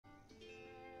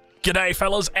G'day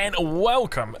fellas and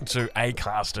welcome to A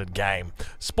Casted Game.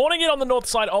 Spawning in on the north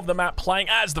side of the map playing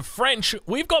as the French,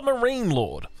 we've got Marine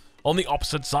Lord. On the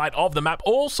opposite side of the map,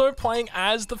 also playing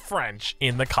as the French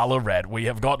in the color red, we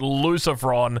have got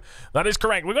Lucifron. That is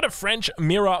correct. We've got a French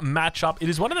mirror matchup. It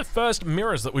is one of the first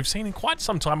mirrors that we've seen in quite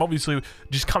some time, obviously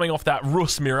just coming off that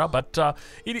Rus mirror, but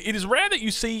it is rare that you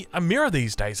see a mirror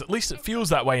these days. At least it feels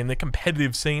that way in the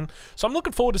competitive scene. So I'm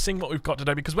looking forward to seeing what we've got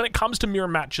today, because when it comes to mirror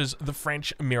matches, the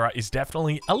French mirror is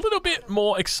definitely a little bit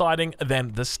more exciting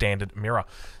than the standard mirror.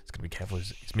 It's going to be careful.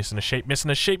 He's missing a sheep,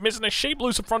 missing a sheep, missing a sheep.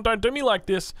 Lucifron, don't do me like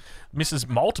this. Misses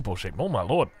multiple sheep. Oh, my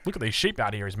lord. Look at these sheep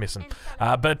out here he's missing.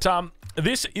 But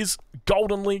this is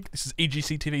Golden League. This is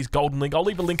EGC TV's Golden League. I'll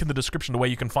leave a link in the description to where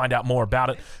you can find out more about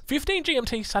it. 15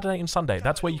 GMT Saturday and Sunday.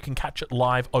 That's where you can catch it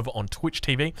live over on Twitch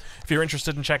TV. If you're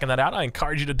interested in checking that out, I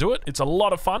encourage you to do it. It's a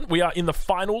lot of fun. We are in the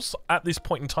finals at this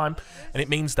point in time, and it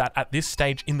means that at this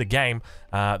stage in the game,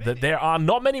 that there are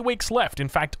not many weeks left. In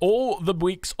fact, all the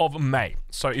weeks of May.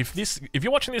 So if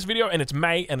you're watching this video and it's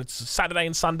May and it's Saturday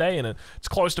and Sunday and it's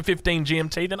close to 15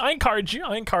 GMT, then I encourage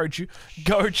you,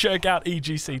 go check out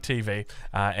EGC TV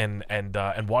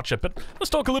and watch it. But let's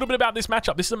talk a little bit about this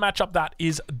matchup. This is a matchup that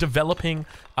is developing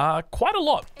quite a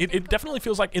lot. It definitely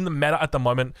feels like in the meta at the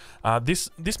moment, this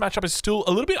matchup is still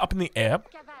a little bit up in the air.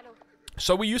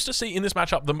 So we used to see in this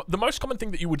matchup, the most common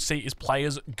thing that you would see is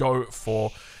players go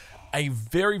for a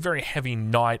very, very heavy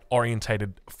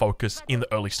knight-orientated focus in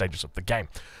the early stages of the game.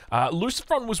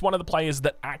 Lucifron was one of the players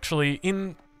that actually,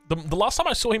 in the last time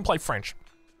I saw him play French,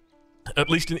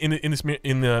 at least in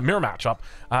the mirror matchup,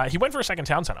 he went for a second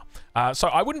town center. So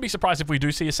I wouldn't be surprised if we do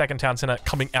see a second town center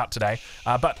coming out today.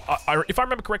 But if I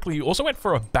remember correctly, he also went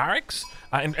for a barracks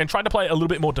and tried to play a little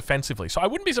bit more defensively. So I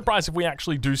wouldn't be surprised if we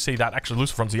actually do see that. Actually,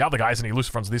 Lucifron's the other guy, isn't he?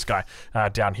 Lucifron's this guy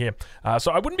down here.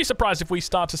 So I wouldn't be surprised if we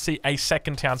start to see a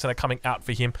second town center coming out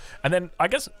for him. And then I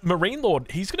guess Marine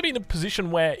Lord, he's going to be in a position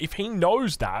where if he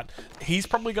knows that, he's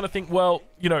probably going to think, well,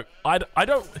 you know,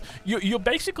 you're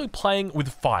basically playing with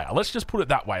fire. Let's just put it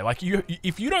that way. Like,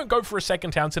 if you don't go for a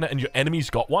second town center and your enemy's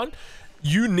got one,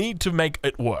 you need to make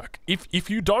it work. If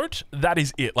you don't, that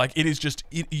is it. Like, it is just,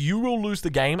 you will lose the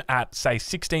game at, say,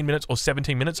 16 minutes or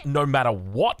 17 minutes, no matter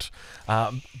what,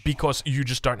 because you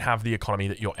just don't have the economy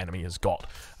that your enemy has got.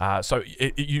 So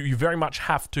you very much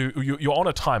have to, you're on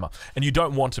a timer, and you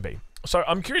don't want to be. So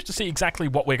I'm curious to see exactly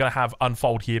what we're going to have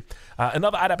unfold here.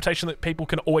 Another adaptation that people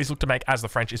can always look to make as the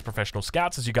French is professional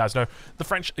scouts. As you guys know, the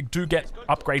French do get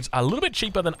upgrades a little bit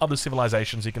cheaper than other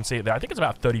civilizations. You can see it there. I think it's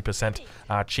about 30%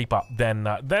 cheaper than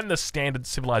the standard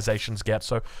civilizations get.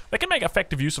 So they can make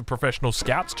effective use of professional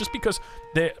scouts just because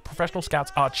their professional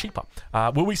scouts are cheaper.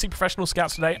 Will we see professional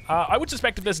scouts today? I would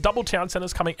suspect if there's double town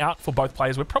centers coming out for both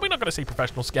players, we're probably not going to see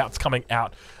professional scouts coming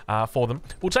out for them.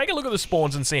 We'll take a look at the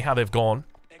spawns and see how they've gone.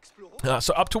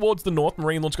 So up towards the north,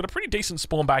 Marine Lord's got a pretty decent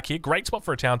spawn back here. Great spot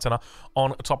for a town center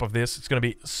on top of this. It's going to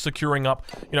be securing up,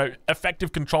 you know,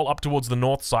 effective control up towards the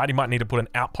north side. He might need to put an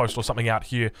outpost or something out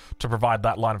here to provide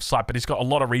that line of sight, but he's got a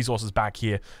lot of resources back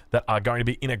here that are going to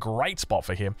be in a great spot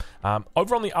for him.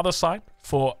 Over on the other side,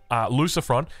 for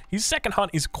Lucifron, his second hunt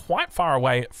is quite far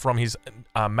away from his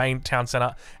main town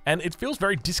center, and it feels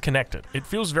very disconnected. It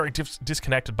feels very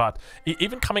disconnected, but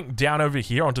even coming down over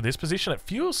here onto this position, it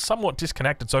feels somewhat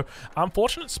disconnected. So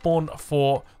unfortunate spawn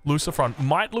for Lucifron.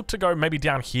 Might look to go maybe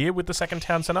down here with the second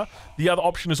town center. The other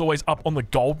option is always up on the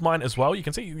gold mine as well. You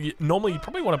can see normally you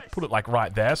probably want to put it like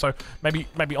right there, so maybe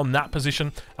on that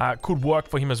position could work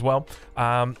for him as well,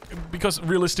 because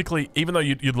realistically, even though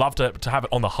you'd love to have it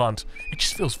on the hunt, it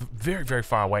just feels very, very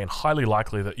far away and highly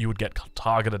likely that you would get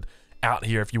targeted out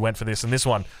here if you went for this. And this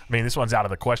one, I mean, this one's out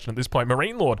of the question at this point.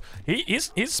 Marine Lord, his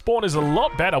spawn is a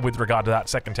lot better with regard to that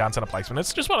second town center placement.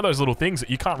 It's just one of those little things that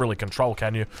you can't really control,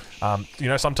 can you? You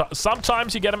know,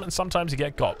 sometimes you get them and sometimes you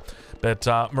get got. But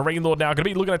Marine Lord now going to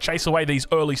be looking to chase away these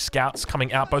early scouts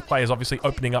coming out. Both players obviously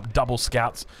opening up double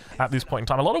scouts at this point in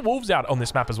time. A lot of wolves out on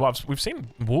this map as well. We've seen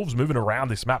wolves moving around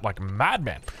this map like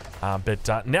madmen.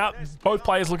 But now both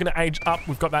players looking to age up.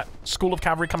 We've got that school of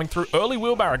cavalry coming through. Early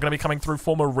wheelbarrow going to be coming through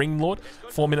for Marine Lord.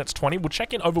 4 minutes 20. We'll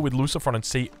check in over with Lucifron and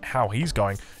see how he's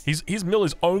going. His mill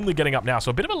is only getting up now,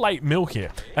 so a bit of a late mill here.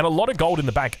 And a lot of gold in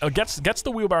the bank. Gets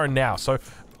the wheelbarrow now. So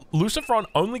Lucifron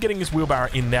only getting his wheelbarrow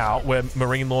in now, where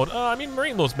Marine Lord, I mean,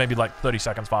 Marine Lord's maybe like 30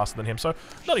 seconds faster than him, so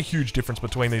not a huge difference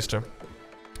between these two.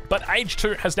 But Age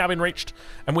 2 has now been reached,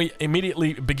 and we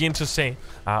immediately begin to see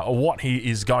what he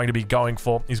is going to be going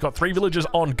for. He's got 3 villagers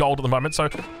on gold at the moment, so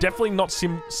definitely not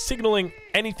signaling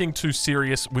anything too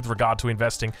serious with regard to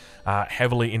investing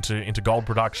heavily into gold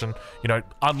production. You know,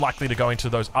 unlikely to go into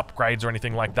those upgrades or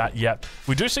anything like that yet.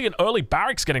 We do see an early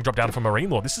barracks getting dropped down from Marine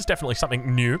Lord. This is definitely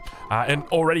something new, and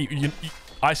already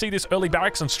I see this early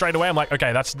barracks, and straight away I'm like,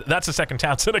 okay, that's a second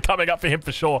town center coming up for him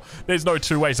for sure. There's no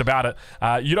two ways about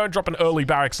it. You don't drop an early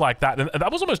barracks like that, and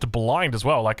that was almost blind as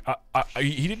well. Like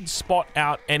he didn't spot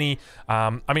out any.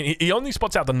 I mean, he only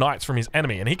spots out the knights from his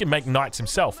enemy, and he can make knights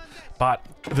himself. But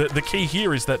the key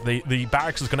here is that the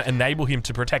barracks is going to enable him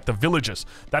to protect the villagers.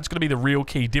 That's going to be the real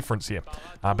key difference here.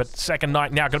 But second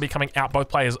knight now going to be coming out. Both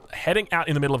players heading out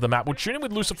in the middle of the map. We'll tune in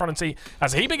with Lucifron and see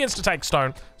as he begins to take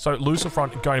stone. So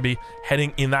Lucifron going to be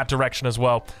heading in that direction as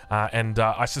well. And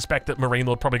I suspect that Marine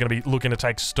Lord probably going to be looking to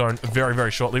take stone very, very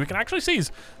shortly. We can actually see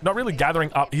he's not really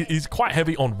gathering up. He's quite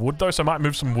heavy on wood though, so might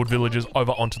move some wood villagers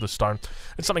over onto the stone.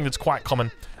 It's something that's quite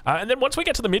common. And then once we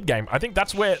get to the mid game, I think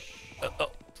that's where...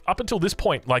 up until this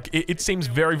point, like, it seems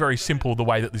very, very simple the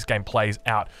way that this game plays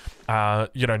out.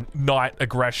 You know, knight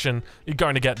aggression, you're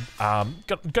going to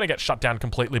get shut down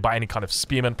completely by any kind of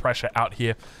spearman pressure out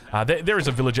here. There is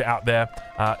a villager out there,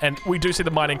 and we do see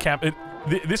the mining camp.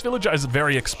 This villager is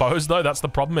very exposed, though. That's the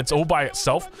problem. It's all by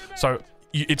itself, so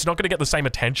it's not going to get the same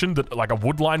attention that like a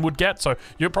wood line would get. So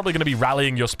you're probably going to be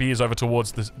rallying your spears over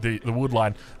towards the wood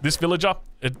line. This villager,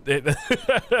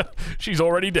 she's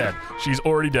already dead. She's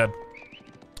already dead.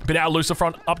 But now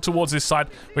Lucifron up towards this side.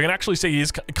 We can actually see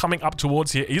he's coming up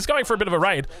towards here. He's going for a bit of a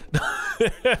raid.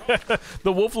 The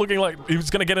wolf looking like he was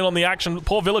going to get in on the action.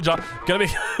 Poor villager. Going to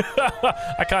be...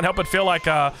 I can't help but feel like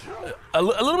a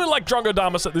little bit like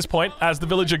Drongodamus at this point as the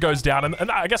villager goes down. And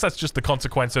I guess that's just the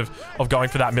consequence of going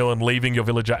for that mill and leaving your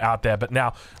villager out there. But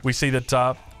now we see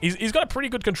that... He's got a pretty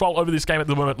good control over this game at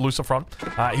the moment, Lucifron.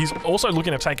 He's also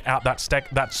looking to take out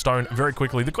that stone very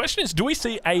quickly. The question is, do we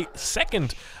see a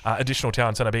second additional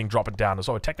town center being dropped down?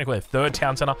 So technically a third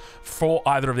town center for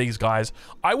either of these guys.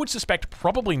 I would suspect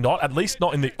probably not, at least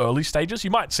not in the early stages. You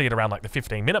might see it around like the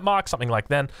 15-minute mark, something like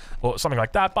that.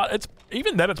 But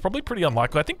even then, it's probably pretty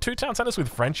unlikely. I think 2 town centers with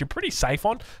French, you're pretty safe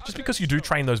on, just because you do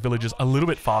train those villagers a little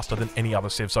bit faster than any other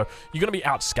civ. So you're going to be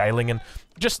outscaling, and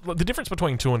just the difference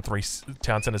between 2 and 3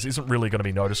 town centers isn't really going to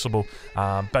be noticeable.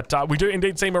 But we do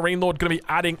indeed see Marine Lord going to be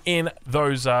adding in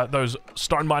those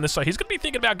stone miners. So he's going to be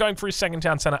thinking about going for his second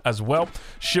town center as well.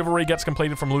 Chivalry gets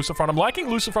completed from Lucifron. I'm liking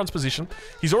Lucifron's position.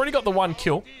 He's already got the 1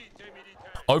 kill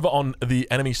over on the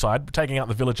enemy side, taking out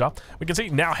the villager. We can see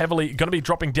now heavily going to be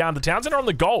dropping down the town center on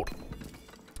the gold.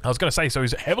 I was going to say, so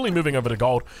he's heavily moving over to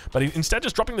gold, but instead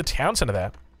just dropping the town center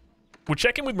there. We'll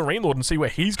check in with Marine Lord and see where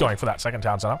he's going for that second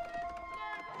town center.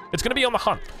 It's going to be on the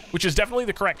hunt, which is definitely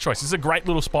the correct choice. This is a great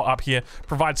little spot up here.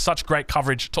 Provides such great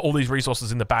coverage to all these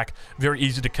resources in the back. Very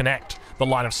easy to connect the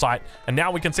line of sight. And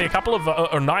now we can see a couple of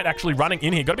a knight actually running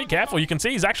in here. Got to be careful. You can see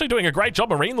he's actually doing a great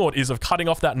job, Marine Lord is, of cutting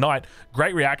off that knight.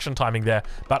 Great reaction timing there.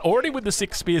 But already with the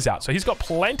 6 spears out. So he's got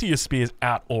plenty of spears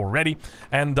out already.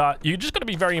 And you just got to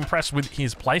be very impressed with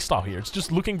his playstyle here. It's just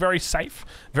looking very safe,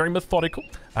 very methodical.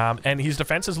 And his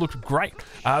defenses looked great.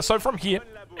 So from here,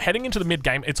 heading into the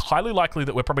mid-game, it's highly likely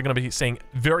that we're probably going to be seeing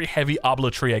very heavy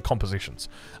Arbalatrier compositions.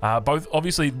 Both,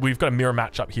 obviously, we've got a mirror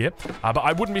match up here, but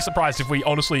I wouldn't be surprised if we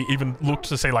honestly even looked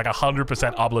to see like 100%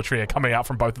 Arbalatrier coming out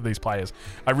from both of these players.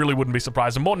 I really wouldn't be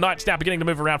surprised. And more knights now beginning to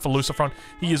move around for Lucifron.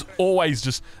 He is always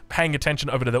just paying attention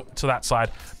over to that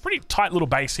side. Pretty tight little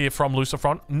base here from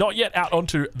Lucifron. Not yet out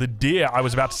onto the deer, I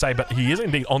was about to say, but he is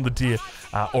indeed on the deer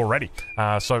already.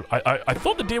 So I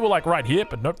thought the deer were like right here,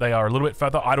 but nope, they are a little bit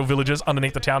further. Idle villagers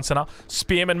underneath the town center.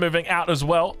 Spearmen moving out as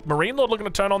well. Marine Lord looking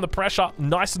to turn on the pressure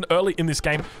nice and early in this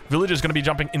game. Villagers going to be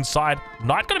jumping inside.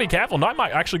 Knight going to be careful. Knight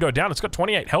might actually go down. It's got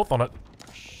 28 health on it.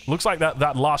 Looks like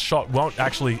that last shot won't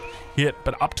actually hit,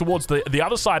 but up towards the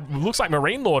other side, looks like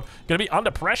Marine Lord going to be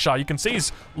under pressure. You can see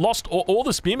he's lost all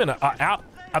the spearmen are out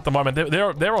at the moment.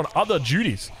 They're on other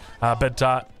duties, but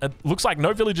it looks like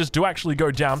no villagers do actually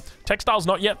go down. Textile's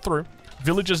not yet through.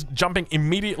 Villagers jumping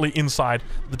immediately inside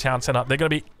the town center. They're gonna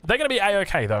be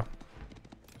A-okay though.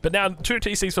 But now 2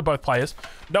 TCs for both players.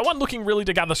 No one looking really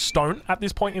to gather stone at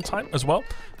this point in time as well.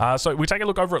 So we take a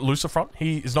look over at Lucifron.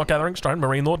 He is not gathering stone.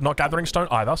 Marine Lord not gathering stone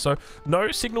either. So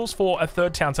no signals for a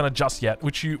third town center just yet,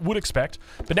 which you would expect.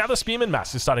 But now the spearman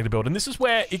mass is starting to build. And this is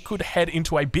where it could head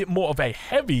into a bit more of a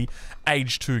heavy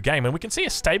Age 2 game. And we can see a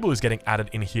stable is getting added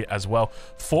in here as well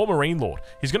for Marine Lord.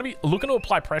 He's going to be looking to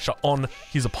apply pressure on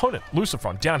his opponent,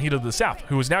 Lucifron, down here to the south,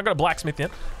 who has now got a blacksmith in.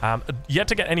 Yet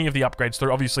to get any of the upgrades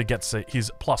through. Obviously gets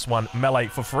his +1 melee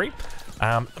for free.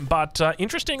 But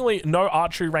interestingly, no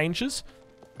archery ranges,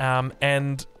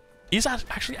 and is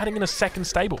actually adding in a second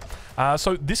stable.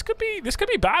 So this could be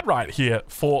bad right here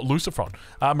for Lucifron.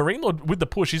 Marine Lord with the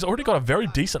push, he's already got a very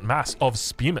decent mass of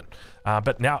spearmen.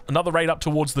 But now another raid up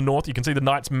towards the north. You can see the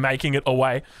knights making it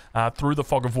away through the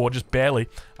fog of war, just barely.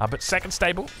 But second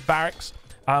stable, barracks.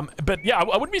 But yeah, I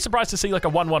wouldn't be surprised to see like a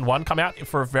 1-1-1 come out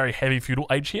for a very heavy feudal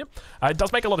age here. It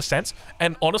does make a lot of sense.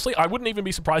 And honestly, I wouldn't even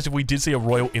be surprised if we did see a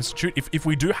Royal Institute. If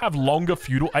we do have longer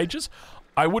feudal ages,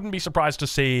 I wouldn't be surprised to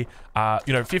see,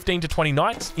 15 to 20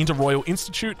 knights into Royal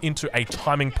Institute into a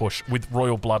timing push with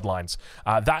Royal Bloodlines.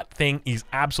 That thing is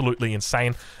absolutely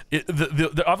insane.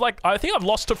 I think I've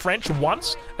lost to French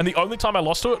once, and the only time I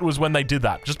lost to it was when they did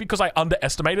that, just because I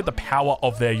underestimated the power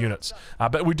of their units.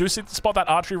 But we do spot that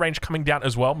archery range coming down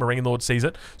as well. Marine Lord sees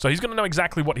it, so he's going to know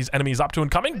exactly what his enemy is up to.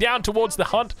 And coming down towards the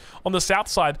hunt on the south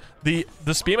side, the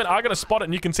spearmen are going to spot it,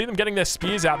 and you can see them getting their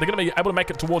spears out. They're going to be able to make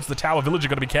it towards the tower. Village are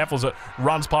going to be careful as it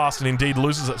runs past and indeed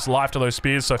loses its life to those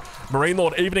spears. So Marine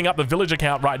Lord evening up the village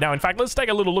account right now. In fact, let's take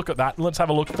a little look at that. Let's have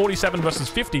a look. 47 versus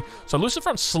 50. So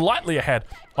Lucifron slightly ahead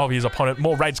of his opponent.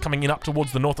 More raids coming in up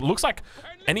towards the north. It looks like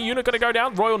any unit going to go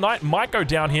down. Royal Knight might go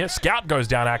down here. Scout goes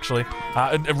down, actually.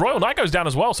 Royal Knight goes down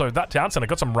as well, so that town center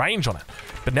got some range on it.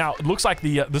 But now it looks like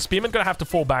the spearmen going to have to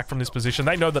fall back from this position.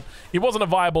 They know that it wasn't a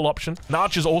viable option. And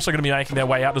archers also going to be making their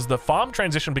way out as the farm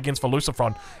transition begins for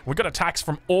Lucifron. We've got attacks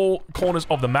from all corners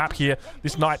of the map here.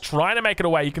 This knight trying to make it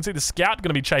away. You can see the scout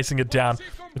going to be chasing it down.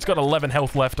 It's got 11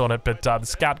 health left on it, but the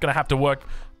scout going to have to work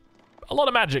a lot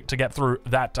of magic to get through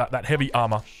that heavy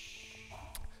armor.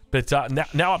 But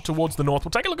now up towards the north,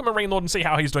 we'll take a look at Marine Lord and see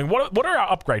how he's doing. What are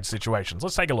our upgrade situations?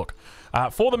 Let's take a look.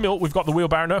 For the mill, we've got the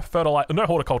wheelbarrow, no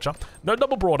horticulture, no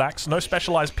double broadaxe, no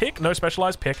specialized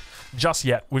pick, just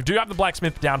yet. We do have the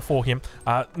blacksmith down for him.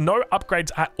 No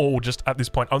upgrades at all just at this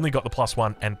point. Only got the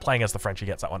 +1, and playing as the French, he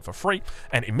gets that one for free.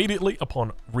 And immediately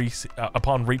upon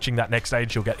reaching that next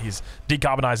stage, he'll get his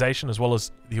decarbonization, as well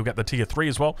as he'll get the tier 3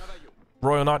 as well.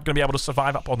 Royal Knight going to be able to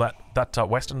survive up on that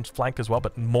western flank as well,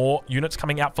 but more units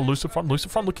coming out for Lucifron.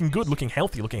 Lucifron looking good, looking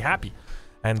healthy, looking happy.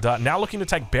 And now looking to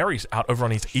take berries out over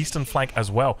on his eastern flank as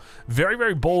well. Very,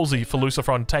 very ballsy for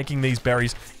Lucifron, taking these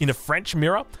berries in a French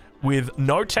mirror with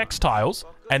no textiles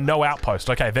and no outpost.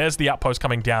 Okay, there's the outpost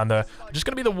coming down there. Just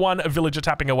going to be the one villager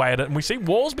tapping away at it. And we see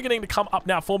walls beginning to come up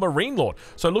now for Marine Lord.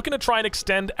 So looking to try and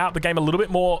extend out the game a little bit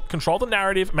more, control the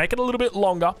narrative, make it a little bit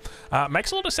longer.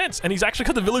 Makes a lot of sense. And he's actually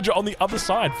got the villager on the other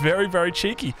side. Very, very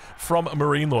cheeky from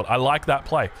Marine Lord. I like that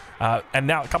play. And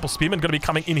now a couple spearmen going to be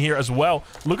coming in here as well.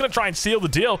 Looking to try and seal the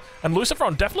deal. And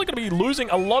Lucifron definitely going to be losing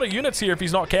a lot of units here if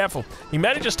he's not careful. He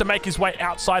manages to make his way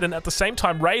outside and at the same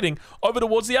time raiding over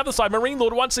towards the other side. Marine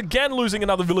Lord once again losing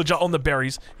another villager on the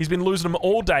berries. He's been losing them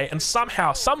all day, and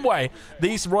somehow, some way,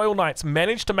 these Royal Knights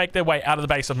managed to make their way out of the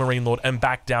base of Marine Lord and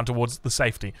back down towards the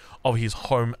safety of his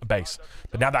home base.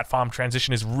 But now that farm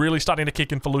transition is really starting to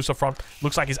kick in for Lucifron.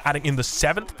 Looks like he's adding in the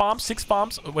 7th farm, 6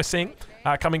 farms we're seeing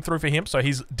coming through for him, so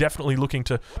he's definitely looking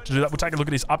to do that. We'll take a look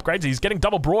at his upgrades. He's getting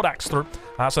double broadaxe through,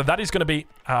 so that is going to be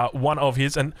one of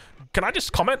his. And can I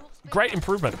just comment? Great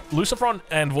improvement. Lucifron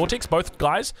and Vortex, both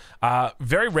guys,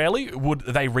 very rarely would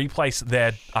they replace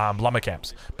their lumber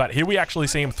camps. But here we actually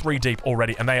see him 3 deep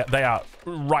already, and they are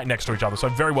right next to each other. So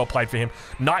very well played for him.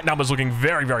 Knight numbers looking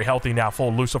very, very healthy now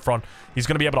for Lucifron. He's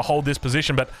going to be able to hold this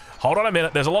position, but hold on a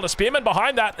minute. There's a lot of spearmen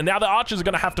behind that, and now the archers are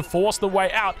going to have to force the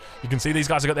way out. You can see these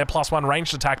guys have got their +1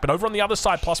 ranged attack, but over on the other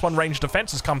side, +1 ranged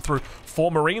defense has come through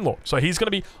for Marine Lord. So he's going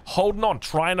to be holding on,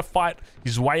 trying to fight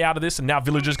his way out of this, and now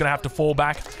villagers going to have to fall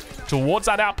back towards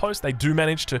that outpost. They do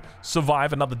manage to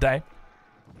survive another day.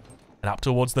 And up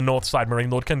towards the north side, Marine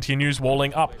Lord continues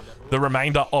walling up the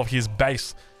remainder of his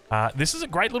base. This is a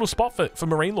great little spot for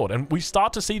Marine Lord, and we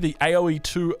start to see the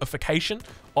AoE2ification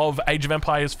of Age of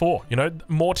Empires 4. You know,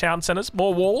 more town centers,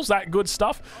 more walls, that good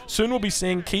stuff. Soon we'll be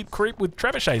seeing keep creep with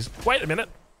trebuchets. Wait a minute.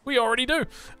 We already do.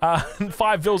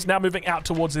 5 vills now moving out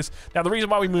towards this. Now, the reason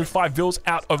why we move 5 vills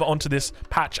out over onto this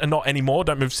patch and not anymore,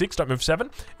 don't move 6, don't move 7,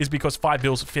 is because 5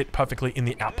 vills fit perfectly in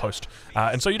the outpost.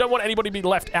 And so you don't want anybody to be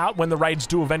left out when the raids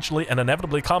do eventually and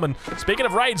inevitably come. And speaking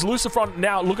of raids, Lucifron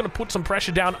now looking to put some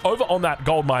pressure down over on that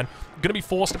gold mine. Going to be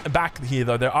forced back here,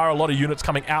 though. There are a lot of units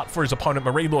coming out for his opponent,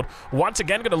 Marine Lord. Once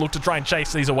again, going to look to try and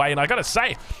chase these away. And I got to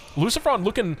say, Lucifron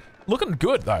looking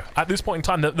good, though, at this point in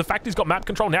time. The fact he's got map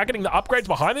control, now getting the upgrades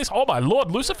behind this. Oh, my lord,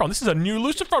 Lucifron. This is a new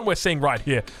Lucifron we're seeing right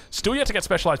here. Still yet to get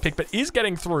specialized pick, but is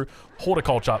getting through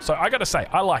horticulture. So I got to say,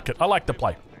 I like it. I like the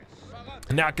play.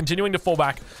 Now, continuing to fall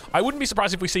back, I wouldn't be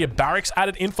surprised if we see a barracks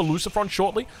added in for Lucifron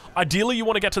shortly. Ideally, you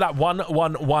want to get to that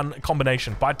 1-1-1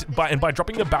 combination. And by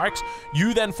dropping the barracks,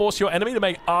 you then force your enemy to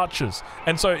make archers.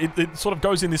 And so it sort of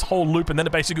goes in this whole loop, and then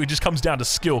it basically just comes down to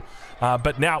skill.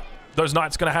 But now, those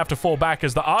knights going to have to fall back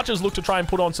as the archers look to try and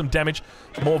put on some damage.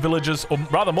 More villagers, or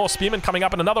rather more spearmen coming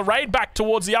up, and another raid back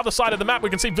towards the other side of the map. We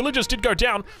can see villagers did go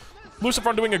down.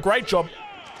 Lucifron doing a great job.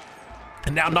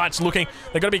 And now Knights looking.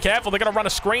 They're going to be careful. They're going to run a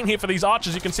screen here for these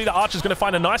archers. You can see the archer's going to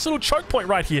find a nice little choke point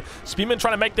right here. Spearman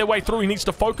trying to make their way through. He needs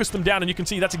to focus them down, and you can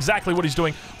see that's exactly what he's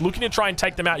doing. Looking to try and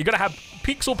take them out. You're going to have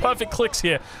pixel-perfect clicks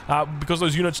here because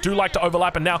those units do like to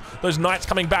overlap, and now those Knights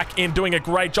coming back in, doing a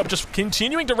great job, just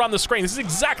continuing to run the screen. This is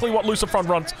exactly what Lucifron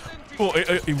runs. Well,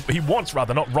 he wants,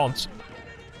 rather, not runs.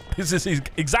 This is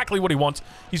exactly what he wants.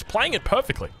 He's playing it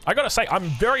perfectly. I gotta say, I'm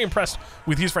very impressed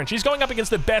with his French. He's going up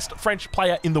against the best French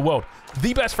player in the world.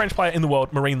 The best French player in the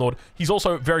world, Marine Lord. He's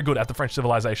also very good at the French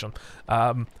civilization.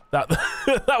 That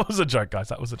was a joke, guys.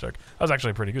 That was a joke. That was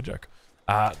actually a pretty good joke.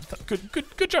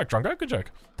 Good joke, Drongo. Good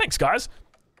joke. Thanks, guys.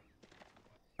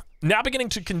 Now beginning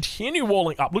to continue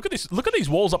walling up. Look at this. Look at these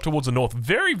walls up towards the north.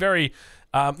 Very, very...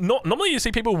 normally you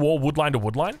see people wall woodline to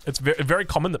woodline. It's very, very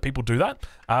common that people do that.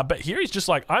 But here he's just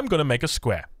like, I'm going to make a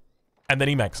square. And then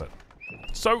he makes it.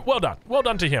 So, well done. Well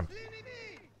done to him.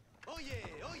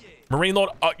 Marine Lord,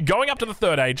 going up to the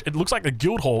third age, it looks like the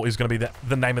Guild Hall is going to be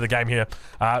the name of the game here.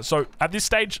 So at this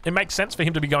stage, it makes sense for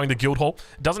him to be going the Guild Hall.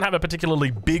 It doesn't have a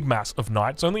particularly big mass of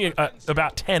knights, only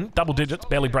about 10, double digits,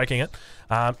 barely breaking it.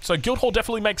 So Guild Hall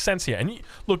definitely makes sense here. And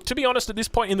look, to be honest, at this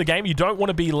point in the game, you don't want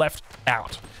to be left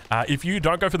out. If you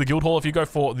don't go for the Guild Hall, if you go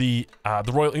for the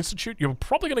Royal Institute, you're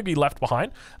probably going to be left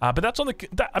behind. But that's on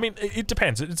the... I mean, it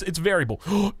depends. It's variable.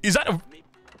 Is that a...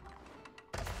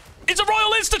 It's a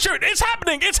Royal Institute! It's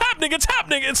happening! It's happening! It's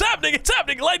happening! It's happening! It's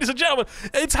happening! Ladies and gentlemen,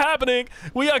 it's happening!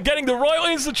 We are getting the Royal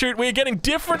Institute. We are getting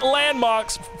different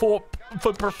landmarks for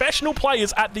professional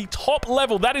players at the top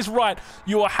level. That is right.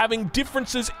 You are having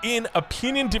differences in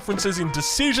opinion, differences in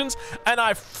decisions, and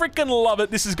I freaking love it.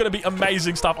 This is going to be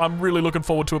amazing stuff. I'm really looking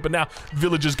forward to it. But now,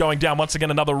 villagers going down. Once again,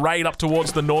 another raid up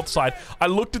towards the north side. I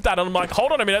looked at that and I'm like,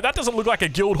 hold on a minute. That doesn't look like a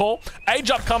guild hall.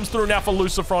 Age up comes through now for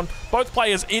Lucifron. Both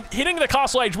players hitting the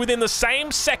castle age within the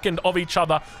same second of each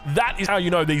other. That is how you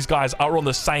know these guys are on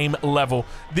the same level.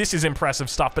 This is impressive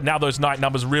stuff. But now those knight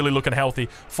numbers really looking healthy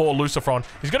for Lucifron.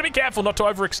 He's going to be careful not to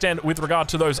overextend with regard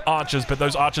to those archers, but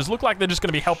those archers look like they're just going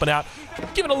to be helping out,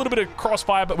 giving a little bit of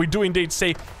crossfire, but we do indeed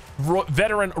see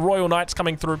veteran Royal Knights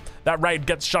coming through. That raid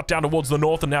gets shut down towards the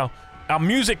north, and now our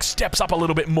music steps up a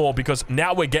little bit more because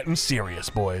now we're getting serious,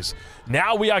 boys.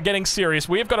 Now we are getting serious.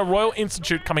 We have got a Royal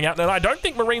Institute coming out, and I don't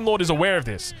think Marine Lord is aware of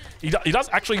this. He does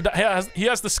actually, he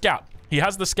has the scout. He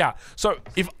has the scout. So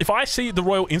if I see the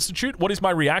Royal Institute, what is my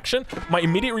reaction? My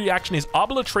immediate reaction is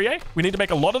Arbalatrier. We need to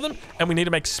make a lot of them, and we need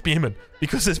to make spearmen,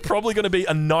 because there's probably going to be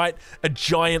a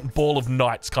giant ball of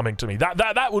knights coming to me.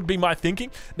 That would be my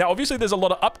thinking. Now, obviously, there's a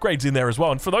lot of upgrades in there as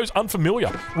well. And for those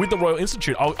unfamiliar with the Royal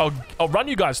Institute, I'll run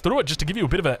you guys through it just to give you a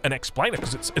bit of an explainer,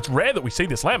 because it's rare that we see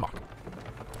this landmark.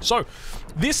 So,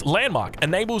 this landmark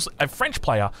enables a French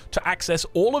player to access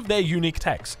all of their unique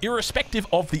techs, irrespective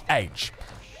of the age.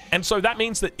 And so that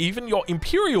means that even your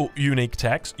Imperial unique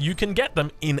techs, you can get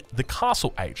them in the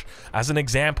Castle Age. As an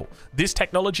example, this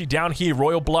technology down here,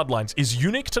 Royal Bloodlines, is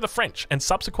unique to the French and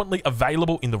subsequently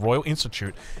available in the Royal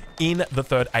Institute in the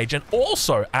Third Age, and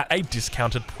also at a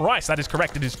discounted price. That is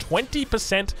correct. It is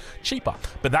 20% cheaper,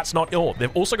 but that's not all.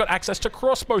 They've also got access to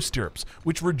crossbow stirrups,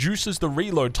 which reduces the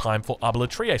reload time for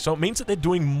Arbalatrier. So it means that they're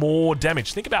doing more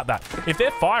damage. Think about that. If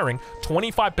they're firing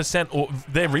 25%, or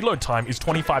their reload time is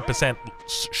 25%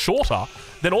 shorter,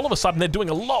 then all of a sudden they're doing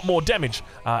a lot more damage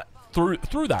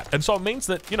through that. And so it means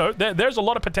that, you know, there's a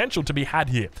lot of potential to be had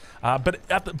here.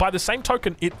 But by the same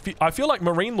token, I feel like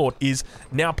Marine Lord is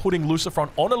now putting Lucifron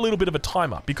on a little bit of a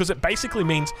timer, because it basically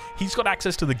means he's got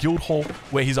access to the Guild Hall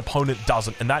where his opponent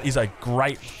doesn't. And that is a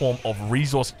great form of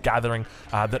resource gathering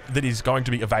that is going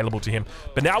to be available to him.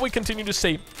 But now we continue to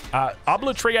see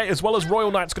Arbalatrier as well as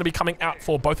Royal Knights going to be coming out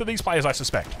for both of these players, I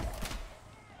suspect.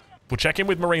 We'll check in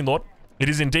with Marine Lord. It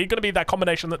is indeed going to be that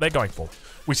combination that they're going for.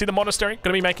 We see the Monastery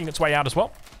going to be making its way out as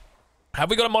well. Have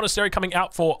we got a Monastery coming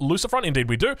out for Lucifron? Indeed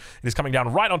we do. It is coming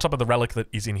down right on top of the relic that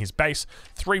is in his base.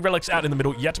 3 relics out in the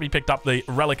middle, yet to be picked up. The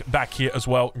relic back here as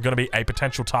well, going to be a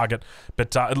potential target.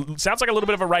 But it sounds like a little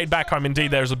bit of a raid back home.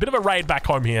 Indeed, there's a bit of a raid back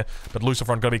home here. But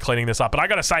Lucifron going to be cleaning this up. But I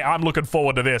got to say, I'm looking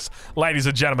forward to this. Ladies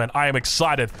and gentlemen, I am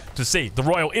excited to see the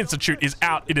Royal Institute is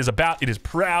out. It is about, it is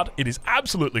proud, it is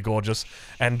absolutely gorgeous.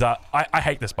 And I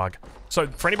hate this bug. So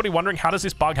for anybody wondering, how does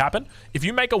this bug happen? If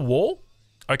you make a wall,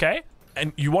 okay,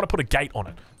 and you want to put a gate on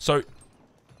it. So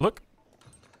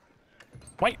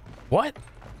Wait, what?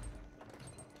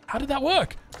 How did that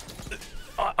work?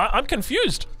 I'm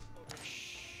confused.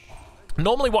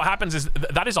 Normally what happens is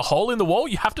that is a hole in the wall.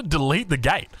 You have to delete the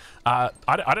gate. I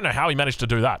don't know how he managed to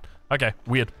do that. Okay,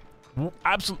 weird.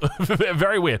 Absolutely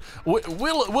very weird.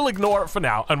 We'll ignore it for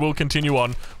now and we'll continue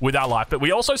on with our life. But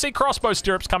we also see crossbow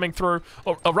stirrups coming through,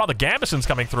 or rather gambesons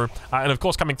coming through, and of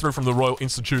course coming through from the Royal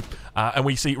Institute, and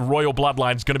we see Royal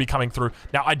Bloodlines going to be coming through.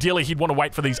 Now ideally he'd want to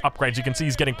wait for these upgrades. You can see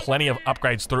he's getting plenty of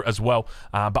upgrades through as well,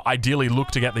 but ideally look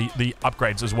to get the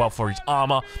upgrades as well for his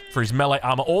armor, for his melee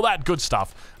armor, all that good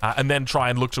stuff, and then try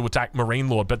and look to attack Marine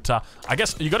Lord. But I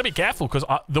guess you got to be careful, because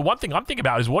the one thing I'm thinking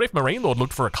about is what if Marine Lord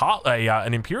looked for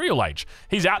an Imperial Age?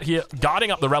 He's out here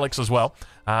guarding up the relics as well.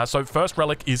 So first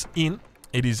relic is in.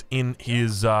 It is in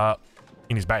his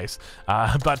base.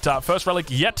 But first relic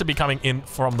yet to be coming in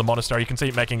from the monastery. You can see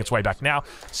it making its way back now.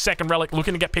 Second relic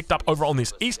looking to get picked up over on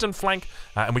this eastern flank.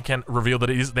 And we can reveal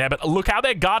that it is there. But look how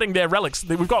they're guarding their relics.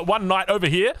 We've got one knight over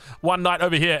here. One knight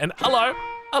over here. And hello.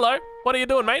 Hello. What are you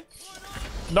doing, mate?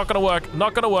 Not gonna work.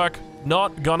 Not gonna work.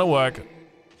 Not gonna work.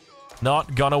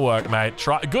 Not gonna work, mate.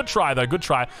 Good try, though. Good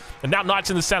try. And now Knights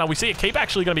in the center. We see a keep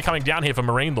actually going to be coming down here for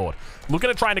Marine Lord.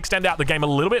 Looking to try and extend out the game a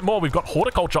little bit more. We've got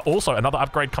Horticulture also. Another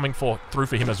upgrade coming through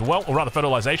for him as well. Or rather,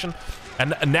 Fertilization.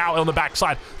 And now on the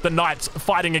backside, the Knights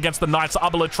fighting against the Knights.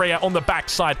 Arbalatrier on the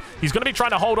backside. He's going to be trying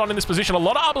to hold on in this position. A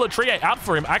lot of Arbalatrier out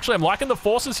for him. Actually, I'm liking the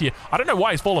forces here. I don't know why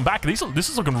he's fallen back. This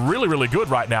is looking really, really good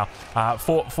right now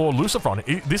for Lucifron.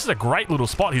 This is a great little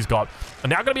spot he's got. And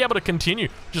now going to be able to continue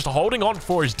just holding on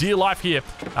for his dear life here.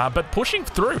 But pushing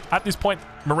through at this point.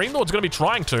 Marine Lord's going to be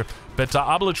trying to. But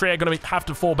Arbalatrier are going to have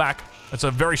to fall back. It's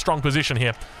a very strong position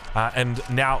here. And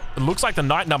now it looks like the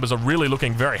Knight numbers are really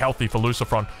looking very healthy for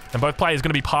Lucifron. And both players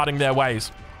going to be parting their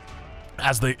ways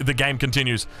as the game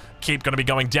continues. Keep going to be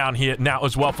going down here now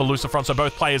as well for Lucifron. So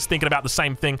both players thinking about the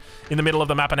same thing in the middle of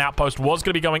the map. An outpost was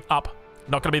going to be going up.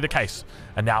 Not going to be the case.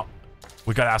 And now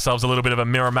we got ourselves a little bit of a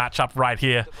mirror matchup right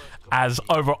here. As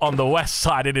over on the west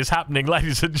side, it is happening,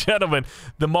 ladies and gentlemen.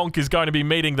 The Monk is going to be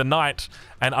meeting the Knight.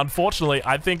 And unfortunately,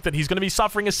 I think that he's going to be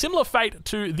suffering a similar fate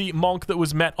to the Monk that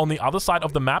was met on the other side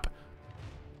of the map.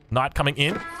 Knight coming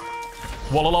in.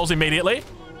 Wallalols immediately.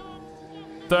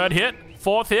 Third hit.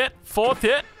 Fourth hit. Fourth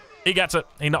hit. He gets it.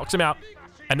 He knocks him out.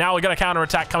 And now we got a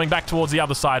counterattack coming back towards the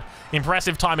other side.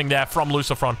 Impressive timing there from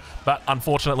Lucifron, but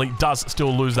unfortunately does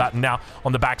still lose that. And now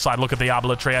on the backside, look at the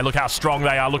Arbalatrier. Look how strong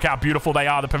they are. Look how beautiful they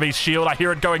are. The Pavis shield, I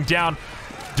hear it going down.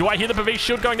 Do I hear the Pavis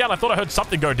shield going down? I thought I heard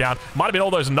something go down. Might have been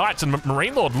all those Knights, and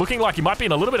Marine Lord looking like he might be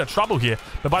in a little bit of trouble here.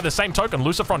 But by the same token,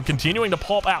 Lucifron continuing to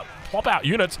pop out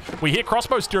units. We hear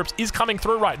crossbow stirrups is coming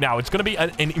through right now. It's going to be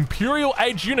an Imperial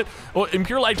Age unit, or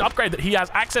Imperial Age upgrade that he has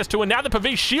access to. And now the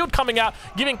Pavis shield coming out,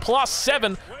 giving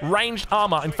 +7 ranged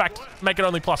armor. In fact, make it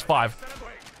only +5.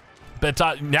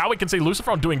 But now we can see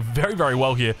Lucifron doing very, very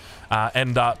well here.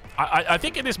 I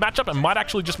think in this matchup, it might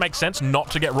actually just make sense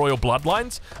not to get Royal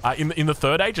Bloodlines in the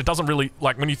third age. It doesn't really,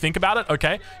 like, when you think about it,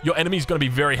 okay, your enemy's going to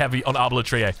be very heavy on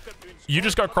Arbalatrier. You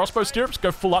just go crossbow stirrups,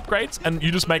 go full upgrades, and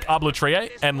you just make Arbalatrier,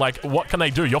 and, like, what can they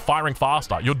do? You're firing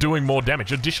faster. You're doing more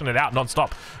damage. You're dishing it out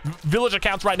non-stop. Villager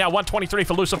counts right now, 123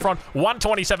 for Lucifron,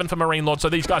 127 for Marine Lord. So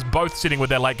these guys both sitting with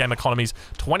their late-game economies.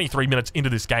 23 minutes into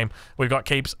this game. We've got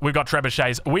keeps. We've got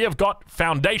trebuchets. We have got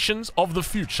foundations of the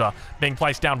future being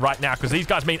placed down right now, because these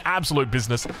guys mean absolute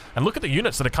business. And look at the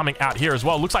units that are coming out here as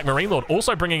well. Looks like Marine Lord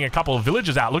also bringing a couple of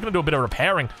villagers out, looking to do a bit of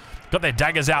repairing. Got their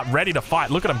daggers out, ready to fight.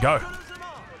 Look at them go.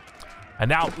 And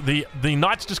now the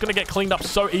Knights just going to get cleaned up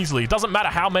so easily. It doesn't matter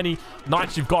how many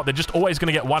Knights you've got. They're just always going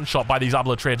to get one shot by these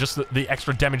Arbalatrier. Just the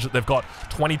extra damage that they've got.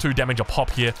 22 damage a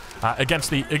pop here against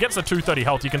the 230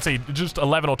 health. You can see just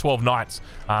 11 or 12 Knights.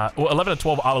 Or 11 or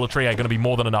 12 Arbalatrier are going to be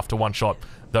more than enough to one-shot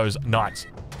those Knights.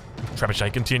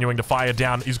 Trebuchet continuing to fire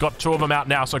down. He's got 2 of them out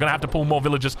now, so going to have to pull more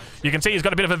villagers. You can see he's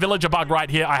got a bit of a villager bug right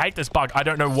here. I hate this bug. I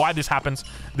don't know why this happens.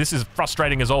 This is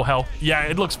frustrating as all hell. Yeah,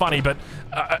 it looks funny, but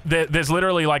there's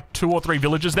literally like 2 or 3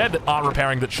 villagers there that aren't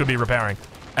repairing that should be repairing.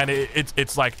 And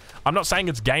it's like, I'm not saying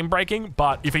it's game breaking,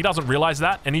 but if he doesn't realize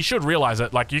that, and he should realize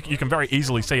it, like you can very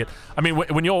easily see it. I mean,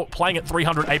 when you're playing at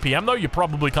 300 APM though, you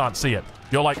probably can't see it.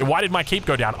 You're like, why did my keep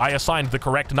go down? I assigned the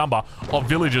correct number of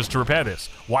villagers to repair this.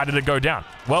 Why did it go down?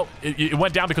 Well, it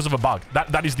went down because of a bug.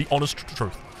 That is the honest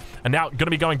truth. And now going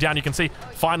to be going down. You can see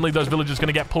finally those villagers going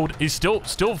to get pulled. He's still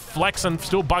flexing,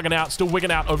 still bugging out, still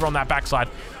wigging out over on that backside.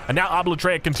 And now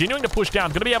Arbitrea continuing to push down.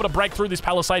 Going to be able to break through this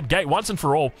palisade gate once and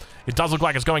for all. It does look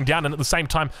like it's going down. And at the same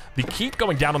time, the keep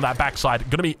going down on that backside,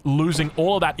 going to be losing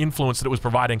all of that influence that it was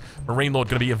providing. Marine Lord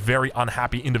going to be a very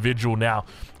unhappy individual now.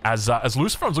 As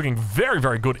Luciferon's looking very,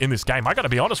 very good in this game. I got to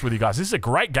be honest with you guys. This is a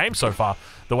great game so far,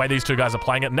 the way these two guys are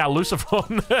playing it. Now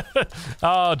Luciferon,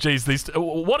 oh, geez.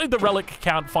 What did the relic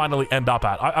count finally end up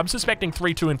at? I'm suspecting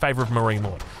 3-2 in favor of Marine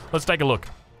Lord. Let's take a look.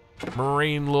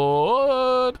 Marine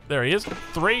Lord. There he is.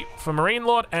 3 for Marine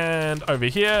Lord. And over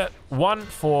here, 1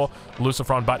 for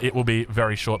Luciferon, but it will be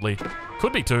very shortly.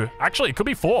 Could be 2. Actually, it could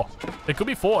be 4. It could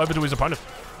be 4 over to his opponent.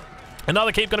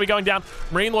 Another keep going to be going down.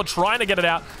 Marine Lord trying to get it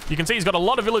out. You can see he's got a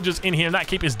lot of villagers in here, and that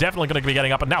keep is definitely going to be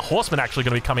getting up. And now Horseman actually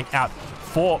going to be coming out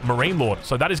for Marine Lord.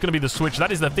 So that is going to be the switch.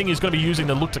 That is the thing he's going to be using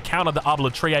to look to counter the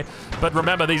Arbitrea. But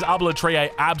remember, these Arbitrea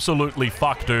absolutely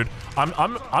fuck, dude.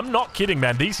 I'm not kidding,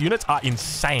 man. These units are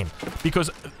insane.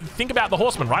 Because think about the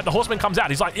Horseman, right? The Horseman comes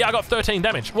out. He's like, yeah, I got 13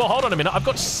 damage. Well, hold on a minute. I've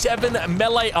got 7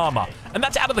 melee armor. And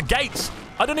that's out of the gates.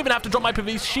 I don't even have to drop my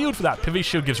Pavis shield for that. Pavis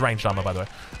shield gives ranged armor, by the way.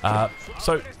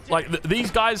 So, like, these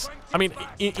guys, I mean,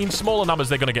 in smaller numbers,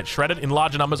 they're going to get shredded. In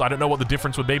larger numbers, I don't know what the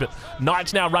difference would be, but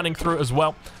Knight's now running through as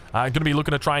well. Going to be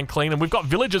looking to try and clean. And we've got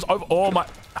villagers over... Oh, my...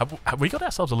 Have we got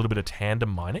ourselves a little bit of tandem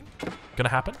mining going to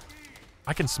happen?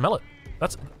 I can smell it.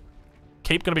 That's...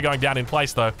 Keep going to be going down in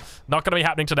place, though. Not going to be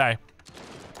happening today.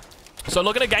 So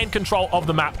looking to gain control of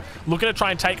the map, looking to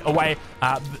try and take away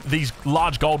these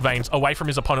large gold veins away from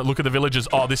his opponent. Look at the villagers.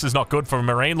 Oh, this is not good for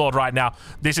Marine Lord right now.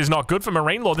 This is not good for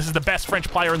Marine Lord. This is the best French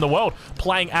player in the world,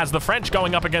 playing as the French,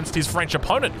 going up against his French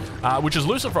opponent, which is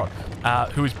Luciferon,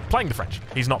 who is playing the French.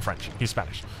 He's not French. He's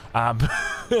Spanish. But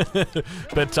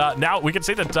now we can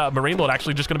see that Marine Lord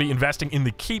actually just going to be investing in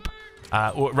the keep,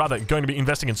 or rather going to be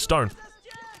investing in stone.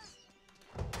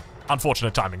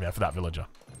 Unfortunate timing there for that villager.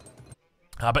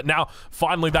 But now,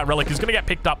 finally, that relic is going to get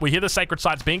picked up. We hear the sacred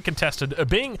sites being contested,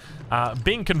 being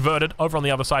converted over on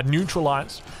the other side,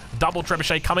 neutralized. Double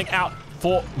trebuchet coming out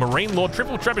for Marine Lord.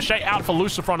 Triple trebuchet out for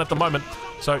Luciferon at the moment.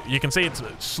 So you can see it's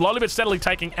slowly but steadily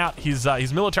taking out his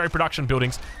military production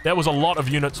buildings. There was a lot of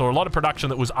units or a lot of production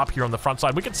that was up here on the front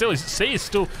side. We can still see he's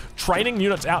still training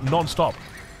units out non-stop.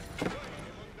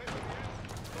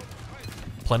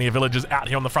 Plenty of villagers out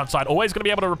here on the front side. Always going to be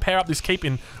able to repair up this keep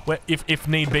in if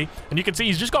need be. And you can see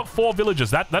he's just got 4 villagers.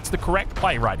 That's the correct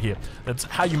play right here. That's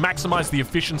how you maximize the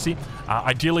efficiency.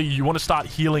 Ideally, you want to start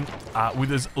healing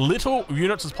with as little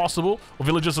units as possible or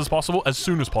villagers as possible as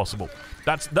soon as possible.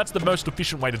 That's the most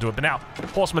efficient way to do it. But now,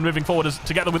 Horseman moving forward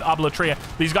together with Arbitrea.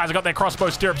 These guys have got their crossbow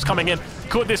stirrups coming in.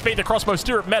 Could this be the crossbow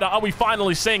stirrup meta? Are we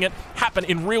finally seeing it happen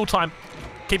in real time?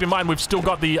 Keep in mind, we've still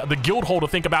got the guild hall to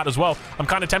think about as well. I'm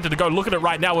kind of tempted to go look at it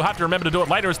right now. We'll have to remember to do it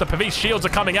later as the Pavis shields are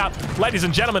coming out. Ladies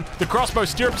and gentlemen, the crossbow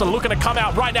stirrups are looking to come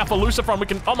out right now for Luciferon. We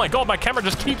can... Oh my god, my camera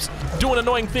just keeps doing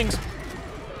annoying things.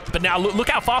 But now, look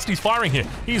how fast he's firing here.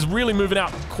 He's really moving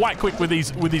out quite quick with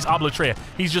these Arbitrea.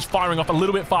 He's just firing off a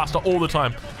little bit faster all the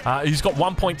time. He's got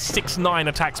 1.69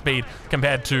 attack speed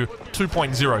compared to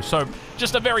 2.0. So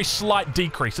just a very slight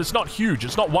decrease. It's not huge.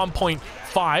 It's not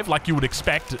 1.5 like you would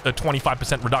expect a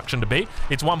 25% reduction to be.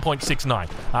 It's 1.69.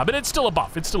 But it's still a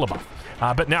buff. It's still a buff.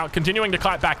 But now, continuing to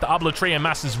kite back, the Arbitrea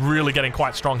mass is really getting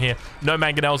quite strong here. No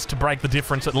mangonels to break the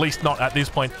difference, at least not at this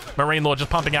point. Marine Lord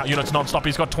just pumping out units non-stop.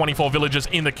 He's got 24 villagers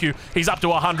in the queue. He's up to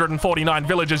 149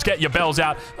 villagers. Get your bells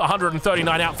out.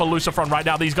 139 out for Luciferon right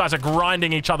now. These guys are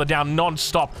grinding each other down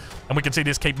non-stop. And we can see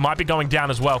this keep might be going down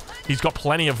as well. He's got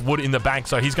plenty of wood in the bank,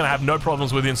 so he's going to have no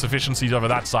problems with insufficiencies over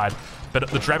that side. But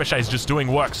the Trebuchet is just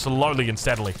doing work slowly and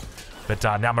steadily. But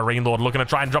now Marine Lord looking to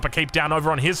try and drop a keep down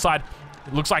over on his side.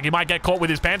 It looks like he might get caught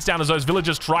with his pants down as those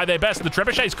villagers try their best. The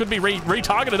trebuchets could be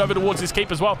retargeted over towards this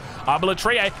keep as well.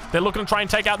 Arbitrea, they're looking to try and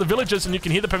take out the villagers, and you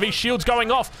can hear the Pavis shields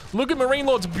going off. Look at Marine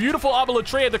Lord's beautiful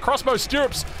Arbitrea. The crossbow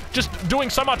stirrups just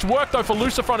doing so much work, though, for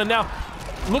Luciferon. And now,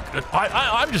 look,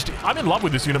 I'm in love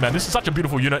with this unit, man. This is such a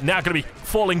beautiful unit. Now going to be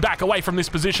falling back away from this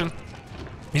position.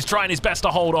 He's trying his best to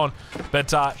hold on,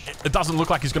 but it doesn't look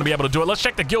like he's going to be able to do it. Let's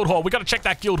check the guild hall. We got to check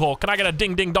that guild hall. Can I get a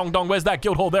ding, ding, dong, dong? Where's that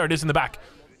guild hall? There it is in the back.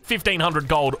 1,500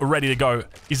 gold ready to go.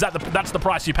 That's the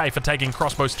price you pay for taking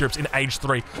crossbow stirrups in age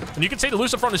 3. And you can see the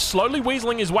Luciferon is slowly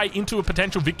weaseling his way into a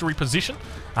potential victory position.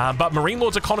 But Marine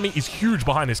Lord's economy is huge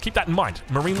behind this. Keep that in mind.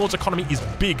 Marine Lord's economy is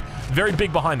big, very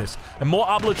big behind this. And more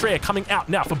Arbitrea coming out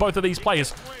now for both of these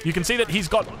players. You can see that he's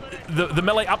got the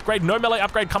melee upgrade, no melee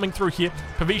upgrade coming through here.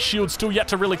 Pavis shield still yet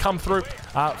to really come through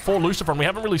for Luciferon. We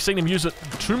haven't really seen him use it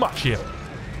too much here.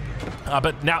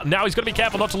 But now he's got to be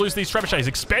careful not to lose these trebuchets.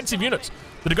 Expensive units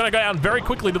that are going to go down very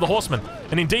quickly to the horsemen.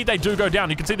 And indeed, they do go down.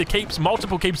 You can see the keeps,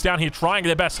 multiple keeps down here trying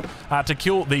their best to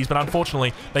kill these, but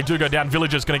unfortunately, they do go down.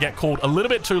 Villagers going to get called a little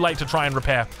bit too late to try and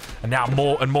repair. And now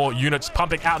more and more units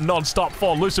pumping out non-stop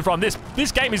for Lucifron.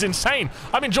 This game is insane.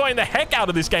 I'm enjoying the heck out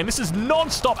of this game. This is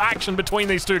non-stop action between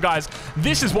these two guys.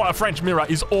 This is what a French mirror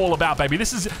is all about, baby.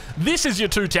 This is your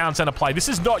 2 town center play. This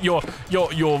is not your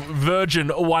virgin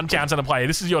 1 town center play.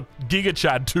 This is your Giga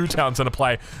Chad 2 town center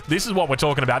play. This is what we're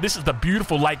talking about. This is the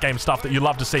beautiful late game stuff that you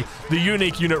love to see. The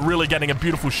unique unit really getting a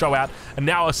beautiful show out. And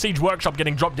now a Siege Workshop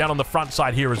getting dropped down on the front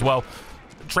side here as well.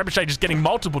 Trebuchet just getting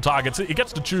multiple targets. It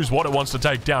gets to choose what it wants to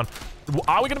take down.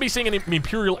 Are we going to be seeing an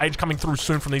Imperial Age coming through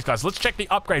soon from these guys? Let's check the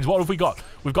upgrades. What have we got?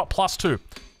 We've got +2.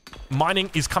 Mining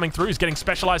is coming through. He's getting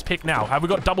specialized pick now. Have we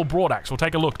got double broadaxe? We'll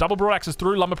take a look. Double broadaxe is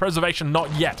through. Lumber preservation,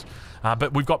 not yet.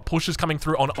 But we've got pushes coming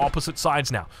through on opposite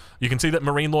sides now. You can see that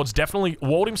Marine Lord's definitely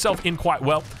walled himself in quite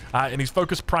well. And he's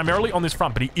focused primarily on this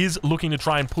front. But he is looking to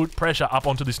try and put pressure up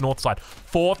onto this north side.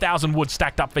 4,000 wood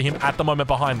stacked up for him at the moment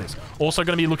behind this. Also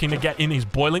going to be looking to get in his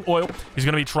boiling oil. He's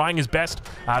going to be trying his best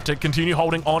to continue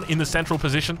holding on in the central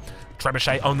position.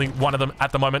 Trebuchet, only one of them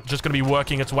at the moment. Just going to be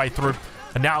working its way through.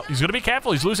 And now he's going to be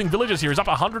careful. He's losing villagers here. He's up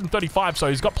 135, so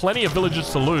he's got plenty of villagers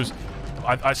to lose.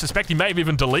 I suspect he may have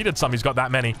even deleted some. He's got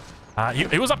that many.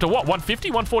 He was up to what,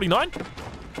 150, 149?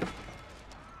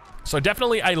 So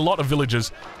definitely a lot of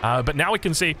villagers. But now we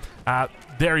can see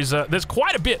there's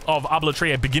quite a bit of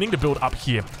Arbitrie beginning to build up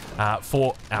here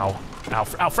for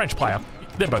our French player.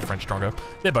 They're both French, Drongo.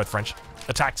 They're both French.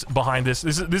 Attacks behind this.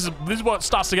 This is what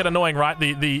starts to get annoying, right?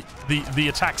 The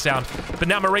attack sound. But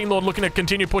now Marine Lord looking to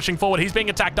continue pushing forward. He's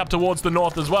being attacked up towards the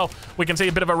north as well. We can see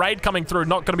a bit of a raid coming through.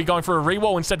 Not going to be going for a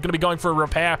rewall. Instead, going to be going for a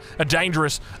repair. A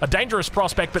dangerous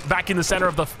prospect. But back in the center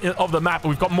of the map,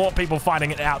 we've got more people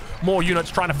fighting it out. More units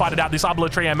trying to fight it out. This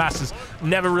Arbitrie masses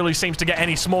never really seems to get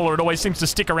any smaller. It always seems to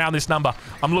stick around this number.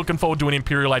 I'm looking forward to an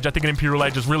Imperial Age. I think an Imperial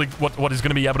Age is really what is going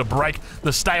to be able to break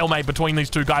the stalemate between these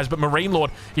two guys. But Marine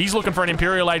Lord, he's looking for an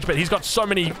Imperial Age, but he's got so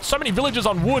many villagers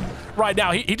on wood right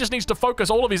now. He just needs to focus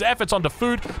all of his efforts onto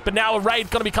food. But now a raid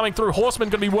going to be coming through. Horsemen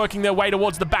going to be working their way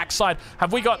towards the backside.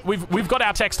 We've got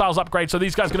our textiles upgrade, so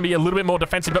these guys are going to be a little bit more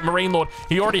defensive. But Marine Lord,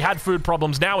 he already had food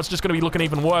problems. Now it's just going to be looking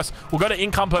even worse. We'll go to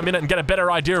income per minute and get a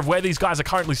better idea of where these guys are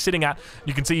currently sitting at.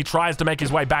 You can see he tries to make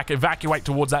his way back, evacuate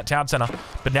towards that town center.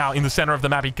 But now in the center of the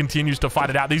map, he continues to fight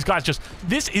it out. These guys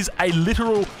this is a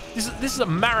literal, this is a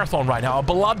marathon right now, a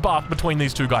bloodbath between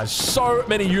these two guys. So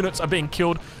many units are being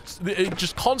killed.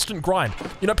 Just constant grind.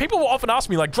 You know, people will often ask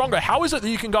me, like, Drongo, how is it that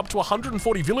you can go up to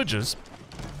 140 villagers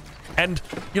and,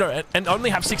 you know, and only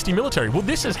have 60 military? Well,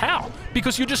 this is how.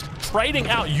 Because you're just trading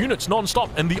out units non-stop,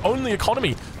 and the only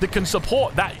economy that can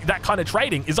support that kind of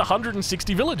trading is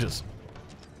 160 villagers.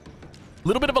 A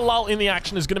little bit of a lull in the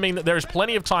action is going to mean that there is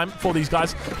plenty of time for these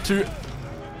guys to...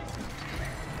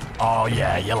 Oh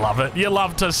yeah, you love it. You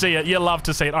love to see it. You love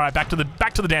to see it. All right, back to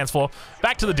the dance floor.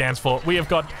 Back to the dance floor. We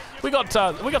got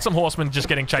some horsemen just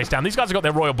getting chased down. These guys have got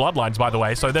their royal bloodlines, by the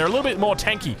way, so they're a little bit more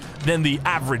tanky than the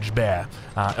average bear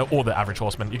or the average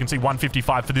horseman. You can see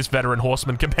 155 for this veteran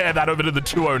horseman. Compare that over to the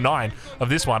 209 of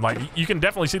this one. Like, you can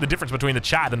definitely see the difference between the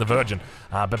Chad and the Virgin.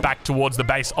 But back towards the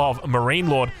base of Marine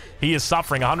Lord, he is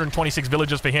suffering. 126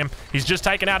 villagers for him. He's just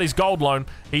taken out his gold loan.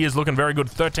 He is looking very good.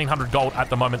 1,300 gold at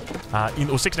the moment, or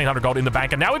 1,600 gold in the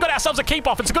bank. And now we've got ourselves a keep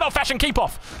off. It's a good old-fashioned keep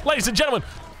off, ladies and gentlemen.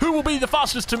 Who will be the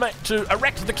fastest to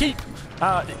erect the keep?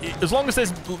 As long as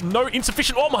there's no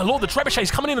insufficient... Oh, my lord, the trebuchet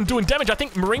is coming in and doing damage. I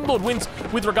think Marine Lord wins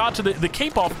with regard to the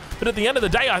keep-off, but at the end of the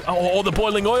day, the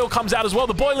boiling oil comes out as well.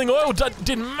 The boiling oil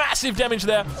did massive damage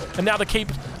there, and now the keep...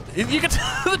 You can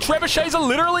the trebuchets are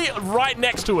literally right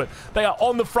next to it. They are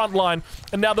on the front line,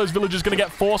 and now those villagers are going to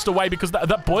get forced away because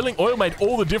that boiling oil made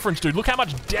all the difference, dude. Look how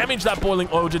much damage that boiling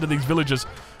oil did to these villagers,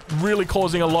 really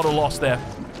causing a lot of loss there.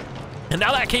 And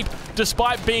now that keep,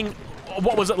 despite being,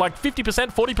 what was it, like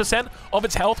 50%, 40% of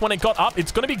its health when it got up,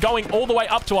 it's going to be going all the way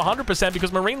up to 100%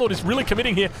 because Marine Lord is really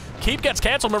committing here. Keep gets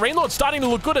cancelled. Marine Lord's starting to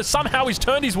look good as somehow he's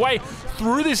turned his way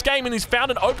through this game and he's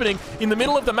found an opening in the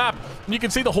middle of the map. And you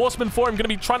can see the horsemen for him going to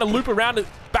be trying to loop around it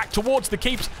back towards the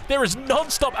keeps. There is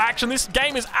non-stop action. This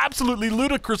game is absolutely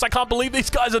ludicrous. I can't believe these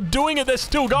guys are doing it. They're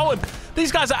still going.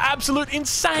 These guys are absolute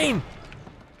insane.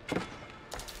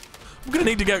 I'm gonna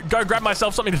need to go grab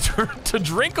myself something to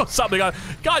drink or something.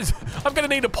 Guys, I'm gonna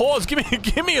need to pause.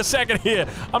 Give me a second here.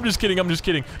 I'm just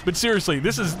kidding. But seriously,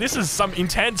 this is some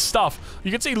intense stuff.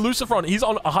 You can see Lucifron, he's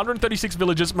on 136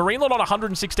 villagers. Marine Lord on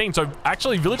 116. So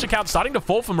actually, villager count starting to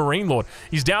fall for Marine Lord.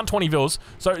 He's down 20 vills,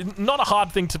 so not a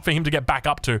hard thing for him to get back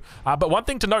up to. But one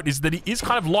thing to note is that he is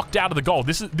kind of locked out of the gold.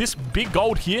 This big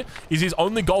gold here is his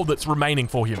only gold that's remaining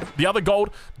for him. The other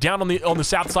gold down on the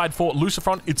south side for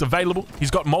Lucifron, it's available.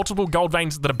 He's got multiple gold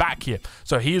veins that are back here,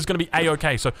 so he is going to be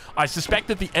a-okay. So I suspect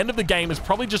that the end of the game is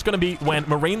probably just going to be when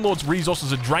Marine Lord's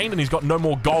resources are drained and he's got no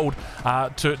more gold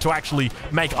to actually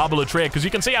make Arbilatria, because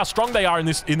you can see how strong they are in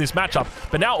this matchup.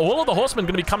 But now all of the horsemen are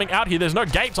going to be coming out here. There's no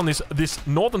gates on this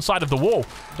northern side of the wall,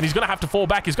 and he's going to have to fall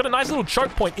back. He's got a nice little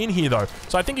choke point in here though,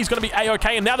 so I think he's going to be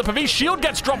a-okay. And now the Pavis shield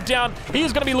gets dropped down. He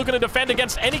is going to be looking to defend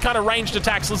against any kind of ranged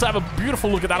attacks. Let's have a beautiful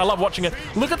look at that. I love watching it.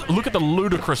 Look at the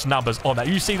ludicrous numbers on that.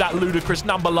 You see that ludicrous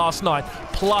number last night,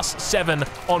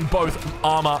 +7 on both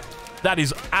armor. That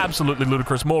is absolutely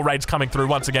ludicrous. More raids coming through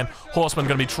once again. Horsemen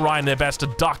going to be trying their best to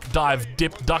duck, dive,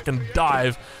 dip, duck, and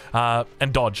dive,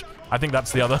 and dodge. I think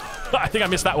that's the other. I think I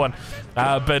missed that one.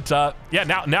 Yeah,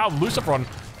 now Lucifron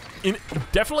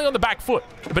definitely on the back foot,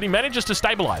 but he manages to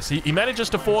stabilize. He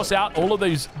manages to force out all of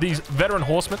these veteran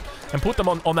horsemen and put them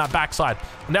on that backside.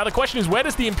 Now the question is, where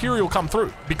does the Imperial come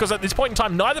through? Because at this point in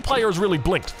time, neither player has really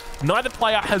blinked. Neither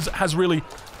player has really.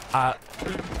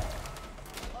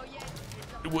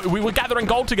 We were gathering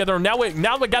gold together, and now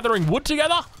we're gathering wood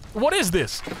together. What is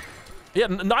this? Yeah,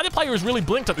 neither player has really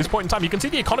blinked at this point in time. You can see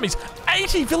the economies.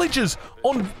 80 villages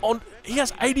on. He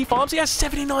has 80 farms. He has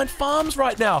 79 farms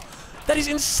right now. That is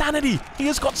insanity. He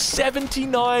has got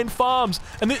 79 farms.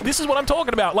 And this is what I'm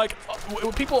talking about. Like,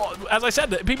 people, as I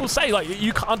said, people say, like,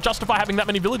 you can't justify having that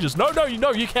many villages. No,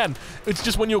 you can. It's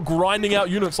just when you're grinding out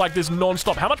units like this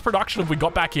non-stop. How much production have we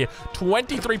got back here?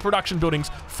 23 production buildings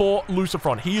for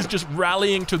Lucifron. He is just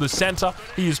rallying to the center.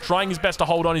 He is trying his best to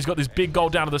hold on. He's got this big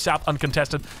gold down to the south,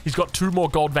 uncontested. He's got 2 more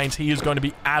gold veins. He is going to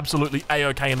be absolutely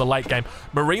a-okay in the late game.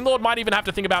 Marine Lord might even have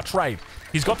to think about trade.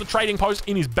 He's got the trading post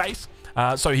in his base.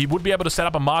 So he would be able to set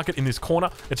up a market in this corner.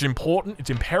 It's important, it's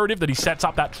imperative that he sets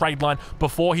up that trade line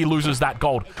before he loses that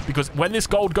gold. Because when this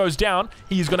gold goes down,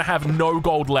 he's going to have no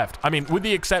gold left. I mean, with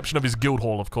the exception of his guild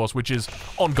hall, of course, which is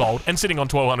on gold and sitting on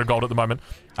 1,200 gold at the moment.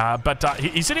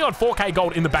 He's sitting on 4k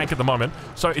gold in the bank at the moment.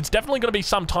 So it's definitely going to be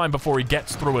some time before he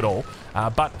gets through it all.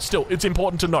 But still, it's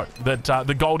important to note that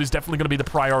the gold is definitely going to be the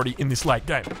priority in this late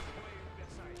game.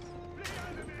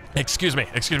 Excuse me.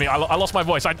 I lost my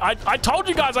voice. I told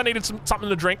you guys I needed something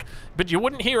to drink, but you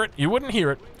wouldn't hear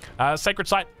it. Sacred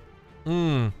site.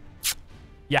 You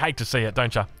hate to see it,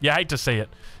 don't you? You hate to see it.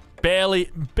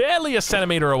 Barely a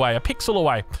centimeter away, a pixel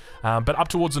away. But up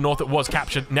towards the north, it was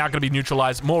captured. Now going to be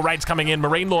neutralized. More raids coming in.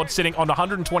 Marine Lord sitting on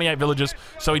 128 villages.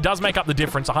 So he does make up the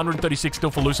difference. 136 still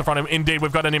for Lucifron. Indeed,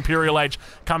 we've got an Imperial Age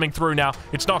coming through now.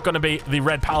 It's not going to be the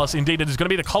Red Palace. Indeed, it is going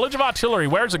to be the College of Artillery.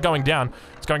 Where is it going down?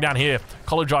 It's going down here.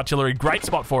 College Artillery. Great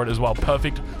spot for it as well.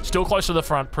 Perfect. Still close to the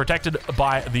front. Protected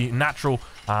by the natural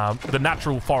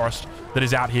forest that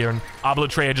is out here, and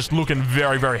Arbilatria just looking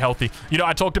very, very healthy. You know,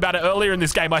 I talked about it earlier in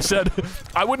this game. I said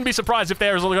I wouldn't be surprised if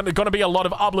there is going to be a lot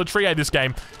of Arbilatria this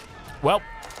game. Well,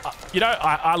 you know,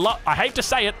 I hate to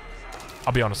say it.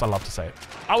 I'll be honest, I love to say it.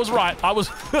 I was right. I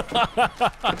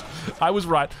was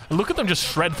right. Look at them just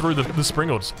shred through the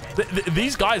Springalds.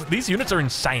 These guys, these units are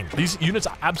insane. These units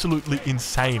are absolutely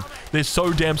insane. They're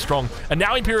so damn strong. And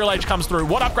now Imperial Age comes through.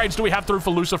 What upgrades do we have through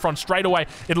for Lucifron? Straight away,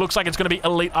 it looks like it's going to be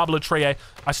Elite Arbilatria.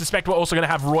 I suspect we're also going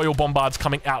to have Royal Bombards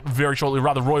coming out very shortly.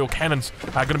 Rather, Royal Cannons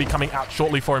are going to be coming out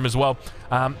shortly for him as well.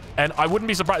 And I wouldn't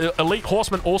be surprised. Elite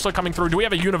Horsemen also coming through. Do we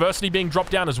have a University being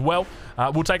dropped down as well?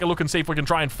 We'll take a look and see if we can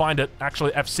try and find it.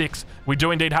 Actually, F6. We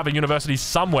do indeed have a University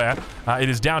somewhere. It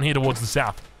is down here towards the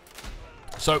south.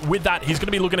 So with that, he's going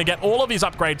to be looking to get all of his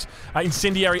upgrades.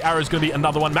 Incendiary Arrow is going to be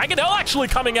another one. Mangonel actually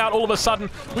coming out all of a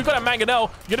sudden. We've got a Mangonel.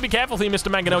 You're going to be careful here,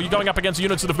 Mr. Mangonel. You're going up against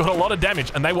units that have got a lot of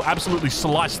damage, and they will absolutely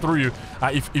slice through you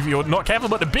if you're not careful.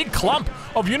 But the big clump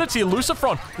of units here,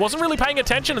 Lucifron, wasn't really paying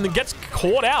attention and then gets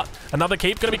caught out. Another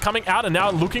keep going to be coming out and now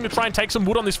looking to try and take some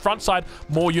wood on this front side.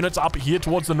 More units up here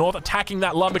towards the north, attacking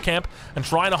that lumber camp and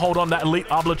trying to hold on that Elite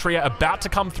Arbilatria about to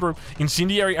come through.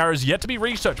 Incendiary Arrows yet to be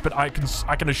researched, but I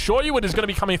can assure you it is going to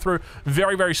be coming through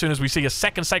very, very soon as we see a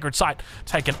second Sacred Site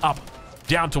taken up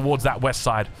down towards that west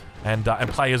side. And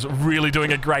players really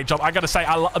doing a great job. I gotta say,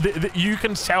 you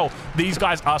can tell these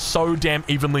guys are so damn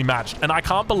evenly matched. And I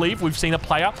can't believe we've seen a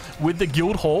player with the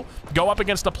Guild Hall go up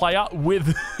against a player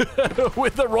with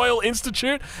with the Royal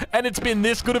Institute, and it's been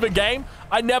this good of a game.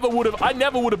 I never would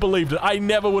have believed it. I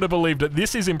never would have believed it.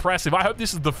 This is impressive. I hope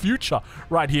this is the future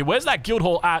right here. Where's that Guild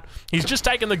Hall at? He's just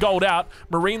taken the gold out.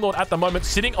 Marine Lord at the moment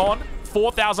sitting on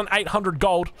 4,800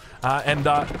 gold. And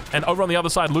over on the other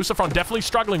side, Lucifron definitely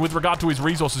struggling with regard to his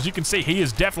resources. You can see he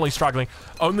is definitely struggling.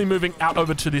 Only moving out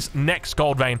over to this next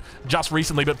gold vein just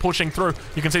recently, but pushing through.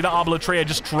 You can see the Arbalestria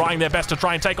just trying their best to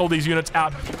try and take all these units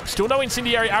out. Still no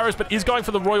incendiary arrows, but is going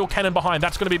for the Royal Cannon behind.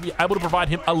 That's going to be able to provide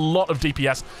him a lot of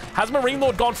DPS. Has Marine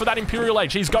Lord gone for that Imperial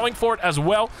Age? He's going for it as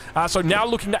well. So now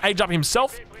looking to age up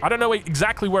himself. I don't know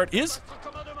exactly where it is.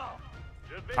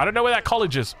 I don't know where that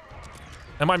college is.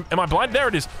 Am I blind? There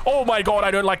it is. Oh my god,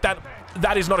 I don't like that.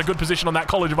 That is not a good position on that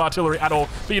College of Artillery at all.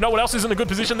 But you know what else is in a good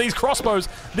position? These crossbows.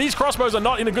 These crossbows are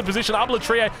not in a good position.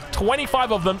 Arbalestria,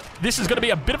 25 of them. This is going to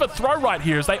be a bit of a throw right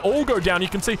here as they all go down. You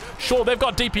can see, sure, they've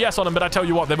got DPS on them, but I tell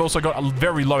you what, they've also got a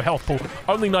very low health pool.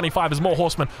 Only 95 as more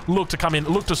horsemen look to come in,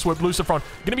 look to swoop. Lucifron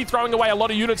going to be throwing away a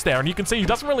lot of units there, and you can see he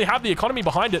doesn't really have the economy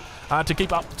behind it to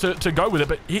keep up, to go with it,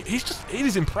 but it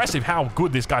is impressive how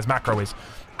good this guy's macro is.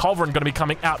 Culverin going to be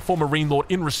coming out for Marine Lord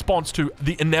in response to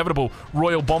the inevitable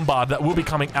Royal Bombard that will be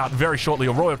coming out very shortly,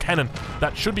 or Royal Cannon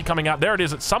that should be coming out. There it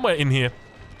is. It's somewhere in here.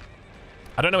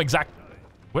 I don't know exact...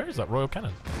 Where is that Royal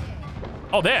Cannon?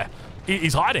 Oh, there.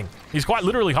 He's hiding. He's quite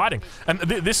literally hiding. And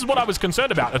this is what I was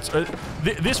concerned about. It's,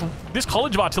 this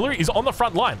College of Artillery is on the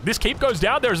front line. This keep goes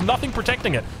down. There is nothing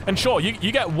protecting it. And sure,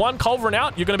 you get one Culverin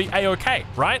out, you're going to be A-okay,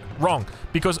 right? Wrong.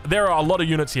 Because there are a lot of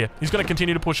units here. He's going to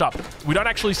continue to push up. We don't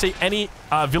actually see any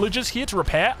villages here to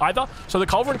repair either. So the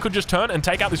Culverin could just turn and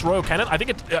take out this Royal Cannon. I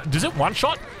think it... does it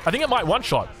one-shot? I think it might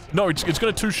one-shot. No, it's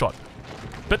going to two-shot.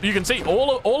 But you can see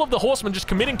all of the horsemen just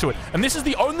committing to it. And this is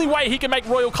the only way he can make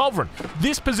Royal Culverin.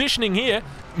 This positioning here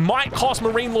might cost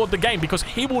Marine Lord the game because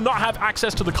he will not have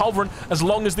access to the Culverin as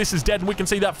long as this is dead. And we can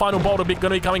see that final bolt going to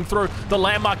be coming through. The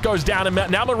landmark goes down, and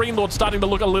now Marine Lord's starting to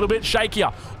look a little bit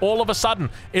shakier. All of a sudden,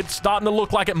 it's starting to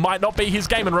look like it might not be his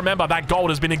game. And remember, that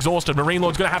gold has been exhausted. Marine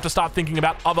Lord's going to have to start thinking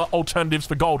about other alternatives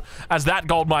for gold as that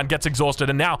gold mine gets exhausted.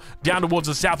 And now, down towards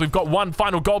the south, we've got one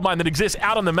final gold mine that exists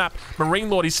out on the map. Marine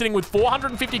Lord, he's sitting with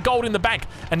 450 gold in the bank.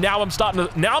 And now I'm starting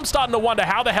to wonder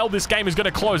how the hell this game is going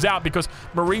to close out, because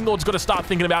Marine Lord's got to start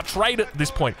thinking about trade at this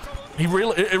point. It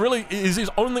really is his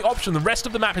only option. The rest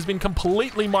of the map has been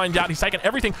completely mined out. He's taken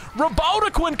everything.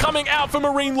 Robaldaquin coming out for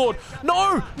Marine Lord.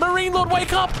 No! Marine Lord,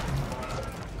 wake up!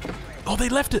 Oh, they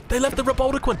left it. They left the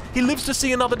Robaldaquin. He lives to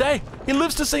see another day. He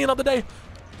lives to see another day.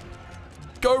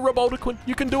 Go, Robaldaquin.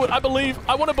 You can do it. I believe.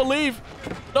 I want to believe.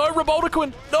 No,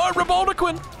 Robaldaquin. No,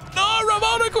 Robaldaquin. No,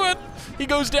 Robaldaquin. He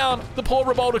goes down. The poor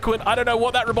Robaldaquin. I don't know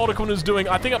what that Robaldaquin is doing.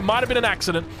 I think it might have been an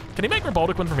accident. Can he make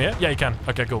Robaldaquin from here? Yeah, he can.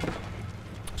 Okay, cool.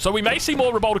 So we may see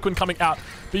more Robaldaquin coming out,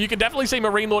 but you can definitely see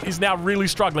Marine Lord is now really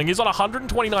struggling. He's on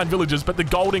 129 villages, but the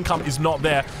gold income is not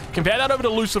there. Compare that over to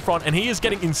Lucifron, and he is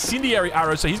getting incendiary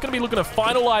arrows, so he's going to be looking to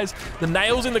finalize the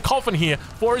nails in the coffin here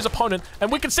for his opponent.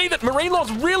 And we can see that Marine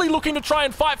Lord's really looking to try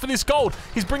and fight for this gold.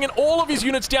 He's bringing all of his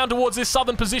units down towards this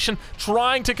southern position,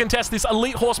 trying to contest. This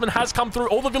elite horseman has come through.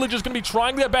 All the villagers are going to be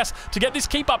trying their best to get this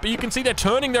keep up, but you can see they're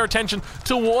turning their attention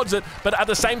towards it, but at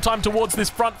the same time towards this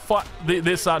front,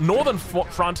 this northern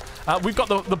front. We've got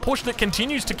the push that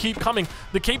continues to keep coming.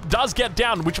 The keep does get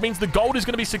down, which means the gold is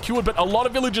going to be secured, but a lot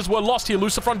of villages were lost here.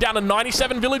 Lucifron down to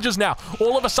 97 villages now.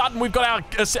 All of a sudden, we've got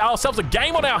ourselves a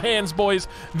game on our hands, boys.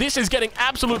 This is getting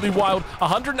absolutely wild.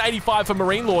 185 for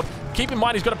Marine Lord. Keep in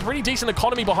mind, he's got a pretty decent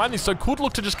economy behind this, so could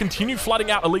look to just continue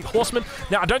flooding out elite horsemen.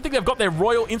 Now, I don't think they've got their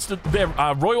royal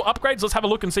royal upgrades. Let's have a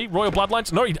look and see. Royal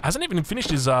bloodlines. No, he hasn't even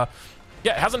finished his...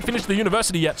 Yeah, hasn't finished the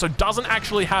university yet, so doesn't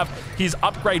actually have his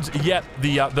upgrades yet.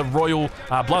 The royal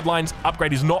bloodlines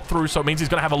upgrade is not through, so it means he's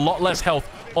going to have a lot less health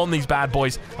on these bad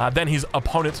boys than his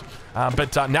opponent.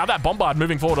 But now that bombard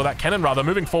moving forward, or that cannon rather,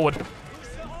 moving forward,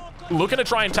 looking to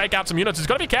try and take out some units. He's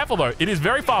got to be careful, though. It is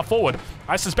very far forward.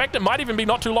 I suspect it might even be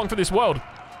not too long for this world,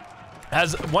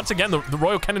 as once again the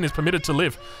Royal Cannon is permitted to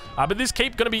live. But this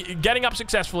keep going to be getting up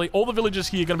successfully. All the villagers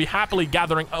here are going to be happily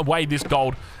gathering away this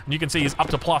gold. And you can see he's up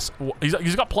to plus.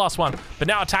 He's got +1. But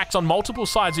now attacks on multiple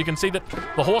sides. You can see that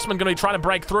the horsemen going to be trying to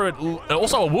break through it.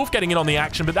 Also a wolf getting in on the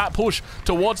action. But that push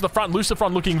towards the front.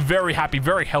 Lucifron looking very happy,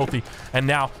 very healthy. And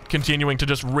now continuing to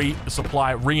just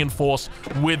resupply, reinforce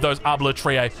with those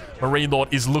Arbalestria. Marine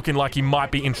Lord is looking like he might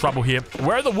be in trouble here.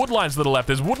 Where are the woodlines that are left?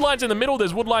 There's woodlines in the middle.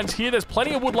 There's woodlines here. There's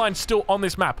plenty of woodlines still still on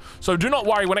this map. So do not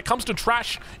worry. When it comes to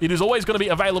trash, it is always going to be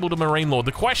available to Marine Lord.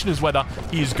 The question is whether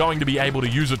he is going to be able to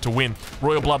use it to win.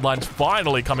 Royal Bloodlines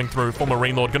finally coming through for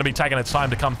Marine Lord. Going to be taking its time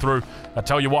to come through. I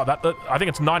tell you what, I think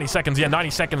it's 90 seconds. Yeah, 90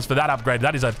 seconds for that upgrade.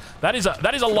 That is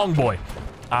a long boy.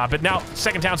 But now,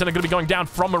 second town center going to be going down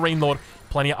from Marine Lord.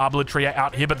 Plenty of Arbitria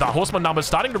out here, but the Horseman numbers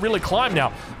starting to really climb now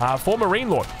for Marine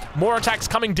Lord. More attacks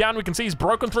coming down. We can see he's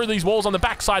broken through these walls on the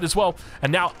backside as well.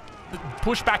 And now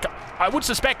push back. I would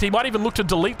suspect he might even look to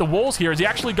delete the walls here as he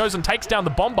actually goes and takes down the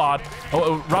Bombard,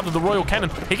 or rather the Royal Cannon.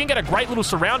 He can get a great little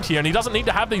surround here, and he doesn't need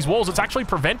to have these walls. It's actually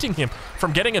preventing him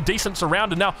from getting a decent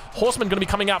surround. And now Horseman going to be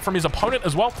coming out from his opponent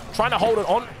as well, trying to hold it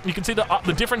on. You can see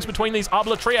the difference between these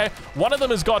Arbitria. One of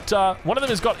them has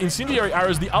got incendiary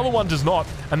arrows, the other one does not,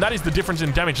 and that is the difference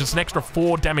in damage. It's an extra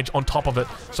 4 damage on top of it,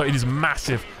 so it is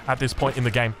massive at this point in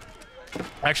the game.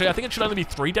 Actually, I think it should only be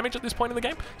 3 damage at this point in the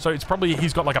game. So it's probably,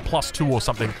 he's got like a +2 or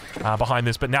something behind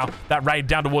this. But now that raid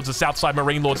down towards the south side,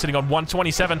 Marine Lord sitting on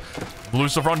 127.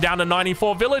 Lucifron down to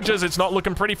 94 villagers. It's not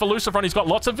looking pretty for Lucifron. He's got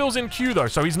lots of vills in queue though,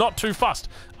 so he's not too fussed.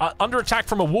 Under attack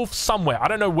from a wolf somewhere. I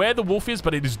don't know where the wolf is,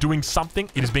 but it is doing something.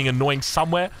 It is being annoying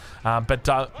somewhere.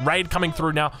 But raid coming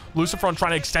through now. Lucifron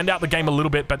trying to extend out the game a little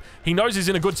bit, but he knows he's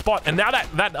in a good spot. And now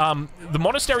that the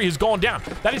monastery has gone down,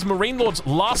 that is Marine Lord's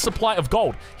last supply of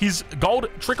gold. His gold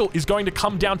trickle is going to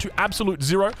come down to absolute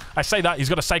 0. I say that, he's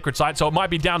got a sacred site, so it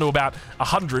might be down to about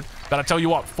 100. But I tell you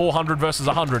what, 400 versus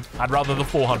 100. I'd rather the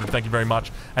 400, thank you very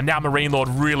much. And now Marine Lord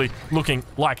really looking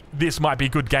like this might be a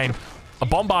good game. A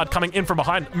Bombard coming in from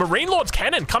behind. Marine Lord's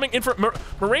cannon coming in from...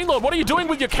 Marine Lord, what are you doing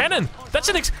with your cannon? That's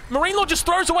an... Marine Lord just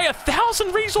throws away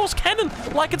 1,000 resource cannon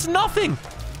like it's nothing.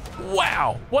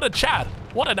 Wow, what a Chad.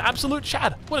 What an absolute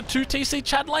Chad. What a 2TC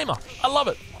Chad lamer. I love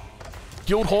it.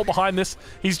 Guildhall behind this.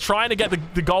 He's trying to get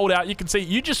the gold out. You can see,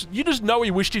 you just know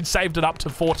he wished he'd saved it up to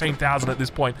 14,000 at this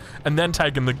point and then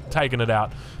taken it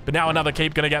out. But now another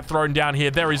keep going to get thrown down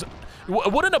here. There is...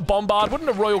 Wouldn't a Bombard, wouldn't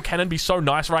a Royal Cannon be so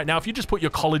nice right now if you just put your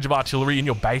College of Artillery in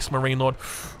your base, Marine Lord?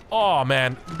 Oh,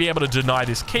 man. Be able to deny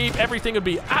this keep. Everything would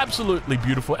be absolutely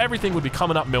beautiful. Everything would be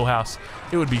coming up Millhouse.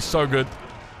 It would be so good.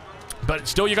 But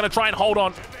still, you're going to try and hold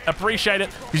on. Appreciate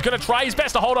it. He's going to try his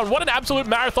best to hold on. What an absolute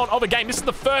marathon of a game. This is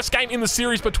the first game in the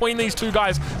series between these two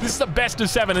guys. This is the best of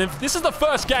 7. And if this is the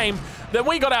first game, then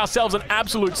we got ourselves an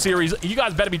absolute series. You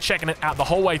guys better be checking it out the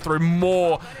whole way through.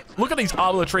 More. Look at these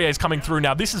Arbitria coming through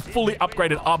now. This is fully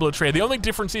upgraded Arbitria. The only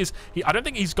difference is, I don't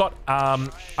think he's got...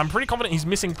 I'm pretty confident he's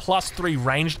missing +3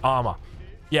 ranged armor.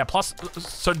 Yeah,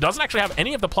 so it doesn't actually have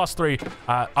any of the +3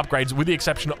 upgrades with the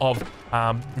exception of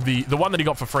the one that he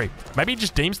got for free. Maybe he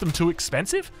just deems them too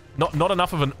expensive? Not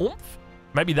enough of an oomph?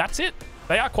 Maybe that's it?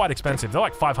 They are quite expensive. They're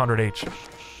like 500 each.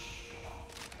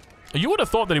 You would have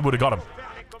thought that he would have got them.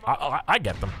 I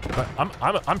get them.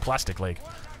 I'm Plastic League.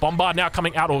 Bombard now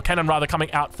coming out, or Cannon rather,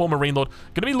 coming out for Marine Lord.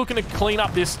 Going to be looking to clean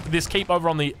up this keep over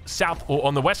on the south or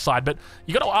on the west side, but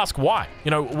you got to ask why. You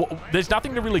know, there's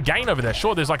nothing to really gain over there.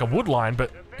 Sure, there's like a wood line,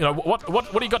 but you know what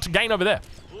do you got to gain over there?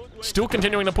 Still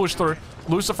continuing to push through.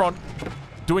 Lucifron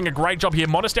doing a great job here.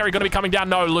 Monastery going to be coming down.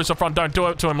 No, Lucifron, don't do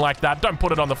it to him like that. Don't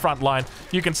put it on the front line.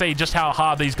 You can see just how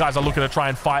hard these guys are looking to try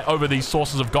and fight over these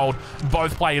sources of gold.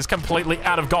 Both players completely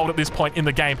out of gold at this point in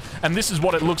the game. And this is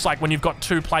what it looks like when you've got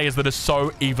two players that are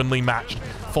so evenly matched.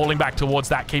 Falling back towards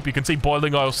that keep. You can see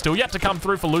Boiling Oil still yet to come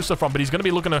through for Lucifron, but he's going to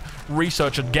be looking to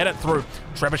research and get it through.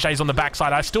 Trebuchets on the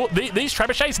backside. These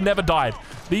Trebuchets never died.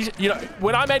 These, you know,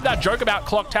 when I made that joke about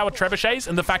Clock Tower Trebuchets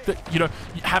and the fact that, you know,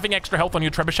 having extra health on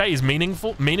your Trebuchet is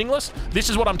meaningless, this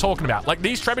is what I'm talking about. Like,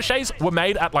 these Trebuchets were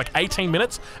made at like 18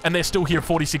 minutes and they're still here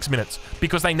 46 minutes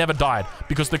because they never died,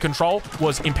 because the control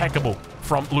was impeccable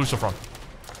from Lucifron.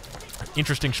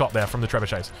 Interesting shot there from the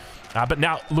Trebuchets. But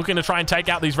now looking to try and take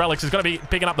out these relics. Is going to be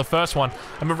picking up the first one.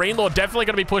 And Marine Lord definitely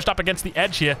going to be pushed up against the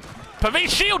edge here.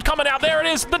 Pavis shield coming out. There it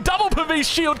is. The double Pavis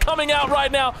shield coming out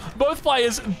right now. Both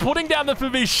players putting down the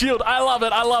Pavis shield. I love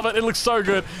it. I love it. It looks so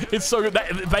good. It's so good.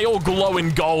 They all glow in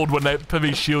gold when the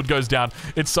Pavis shield goes down.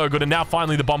 It's so good. And now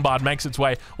finally the Bombard makes its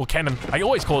way. Or Cannon. I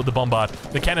always call it the Bombard.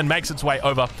 The Cannon makes its way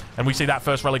over. And we see that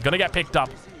first relic going to get picked up.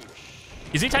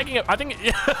 Is he taking it? I think...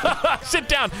 Sit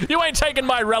down. You ain't taking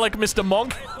my relic, Mr.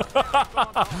 Monk.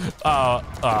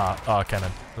 Oh,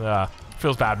 Cannon.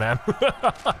 Feels bad, man.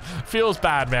 Feels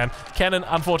bad, man. Cannon,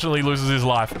 unfortunately, loses his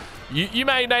life. You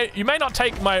may not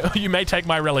take my you may take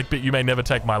my relic, but you may never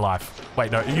take my life.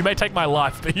 Wait, no, you may take my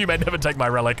life, but you may never take my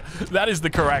relic. That is the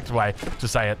correct way to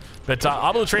say it. But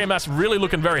Arbitration Mass really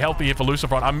looking very healthy here for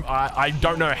Luciferon. I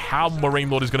don't know how Marine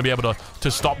Lord is going to be able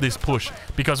to stop this push,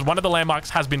 because one of the landmarks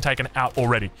has been taken out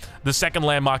already. The second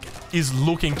landmark is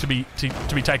looking to be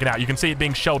taken out. You can see it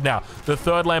being shelled now. The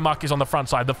third landmark is on the front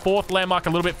side. The fourth landmark a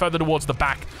little bit further towards the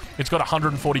back. It's got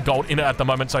 140 gold in it at the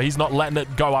moment, so he's not letting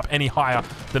it go up any higher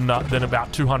than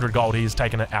about 200 gold. He's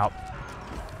taken it out.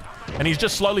 And he's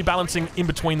just slowly balancing in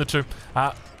between the two.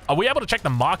 Are we able to check the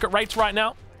market rates right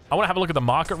now? I want to have a look at the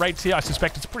market rates here. I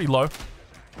suspect it's pretty low.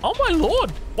 Oh my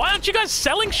lord. Why aren't you guys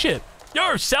selling shit?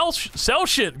 Yo, sell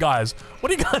shit, guys.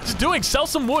 What are you guys doing? Sell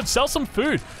some wood. Sell some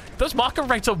food. Those market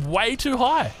rates are way too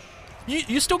high.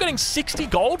 You're still getting 60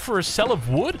 gold for a sell of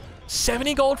wood?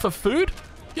 70 gold for food?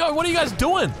 Yo, what are you guys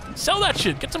doing? Sell that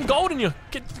shit. Get some gold in your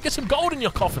get some gold in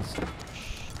your coffers.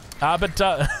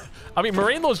 I mean,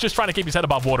 Marine Lord's just trying to keep his head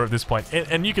above water at this point.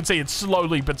 And you can see it's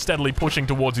slowly but steadily pushing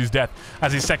towards his death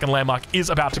as his second landmark is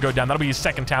about to go down. That'll be his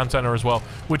second town center as well,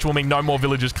 which will mean no more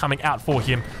villagers coming out for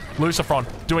him. Luciferon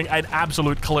doing an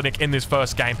absolute clinic in this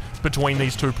first game between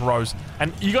these two pros.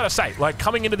 And you gotta say, like,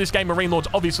 coming into this game, Marine Lord's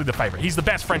obviously the favorite. He's the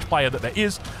best French player that there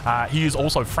is. He is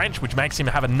also French, which makes him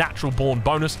have a natural born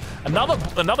bonus.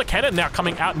 Another cannon now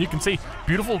coming out, and you can see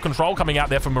beautiful control coming out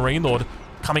there for Marine Lord.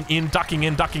 Coming in, ducking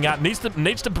out. Needs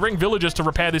to bring villagers to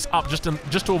repair this up just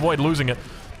to avoid losing it.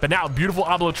 But now, beautiful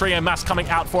Arbitration Mass coming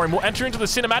out for him. We'll enter into the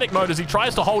cinematic mode as he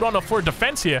tries to hold on for a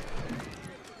defense here.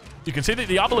 You can see that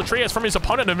the Arbitration from his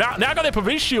opponent have now got their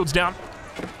Pavis shields down.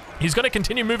 He's going to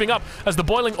continue moving up as the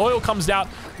boiling oil comes out.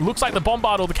 Looks like the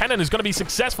bombard or the cannon is going to be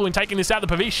successful in taking this out. The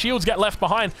Pavis shields get left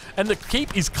behind, and the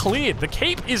keep is cleared. The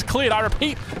keep is cleared. I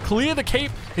repeat, clear the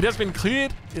keep. It has been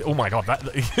cleared. Oh my god,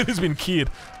 it has been cleared.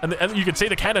 And you can see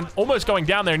the cannon almost going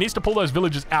down there. He needs to pull those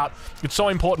villagers out. It's so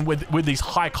important with these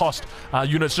high-cost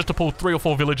units just to pull 3 or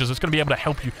 4 villagers. It's going to be able to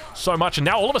help you so much. And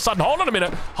now all of a sudden, hold on a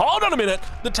minute.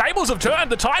 The tables have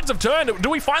turned. The tides have turned. Do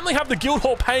we finally have the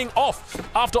Guildhall paying off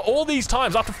after all these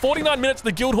times? After 49 minutes,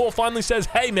 the Guildhall finally says,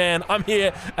 hey man, I'm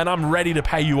here and I'm ready to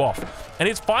pay you off. And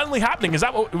it's finally happening. Is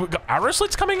that what we got?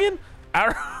 Arrowslit's coming in?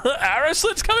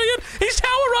 Arrowslit's coming in? He's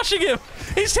tower rushing him.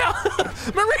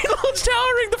 Marine Lord's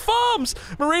towering the farms.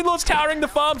 Marine Lord's towering the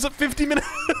farms at 50 minutes.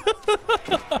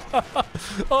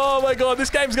 Oh my god, this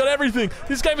game's got everything.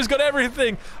 This game has got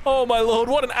everything. Oh my lord,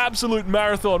 what an absolute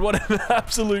marathon. What an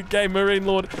absolute game, Marine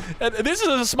Lord. And this is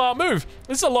a smart move.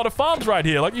 This is a lot of farms right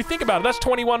here. Like, you think about it, that's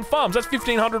 21 farms. That's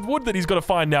 1,500 wood that he's got to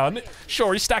find now. And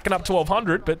sure, he's stacking up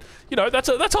 1,200, but, you know, that's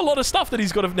a lot of stuff that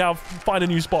he's got to now find a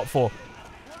new spot for.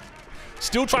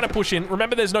 Still trying to push in.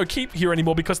 Remember, there's no keep here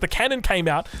anymore because the cannon came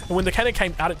out, and when the cannon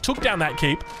came out, it took down that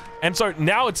keep. And so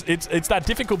now it's that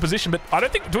difficult position, but I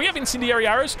don't think... Do we have incendiary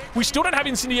arrows? We still don't have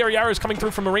incendiary arrows coming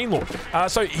through from Marine Lord.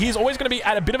 So he's always going to be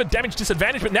at a bit of a damage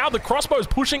disadvantage, but now the crossbow's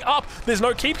pushing up. There's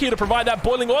no keep here to provide that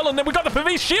boiling oil, and then we've got the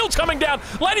Pavis shields coming down.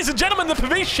 Ladies and gentlemen, the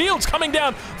Pavis shields coming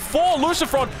down for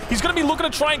Luciferon. He's going to be looking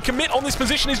to try and commit on this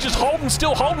position. He's just holding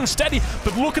still, holding steady,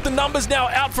 but look at the numbers now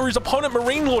out for his opponent,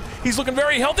 Marine Lord. He's looking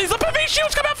very healthy. The Pavis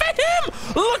shields come out for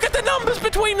him! Look at the numbers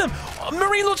between them.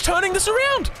 Marine Lord's turning this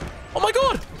around. Oh my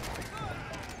god.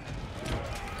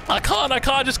 I can't,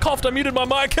 I just coughed, I muted my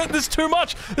mic. There's too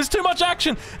much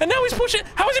action. And now he's pushing.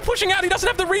 How is he pushing out? He doesn't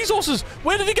have the resources.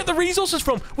 Where did he get the resources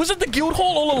from? Was it the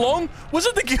Guildhall all along?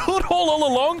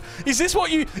 Is this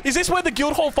where the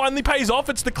Guildhall finally pays off?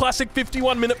 It's the classic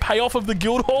 51-minute payoff of the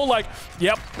Guildhall. Like,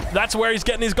 yep, that's where he's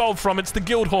getting his gold from. It's the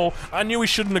Guildhall. I knew he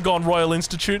shouldn't have gone Royal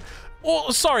Institute.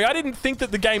 Oh, sorry, I didn't think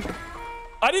the game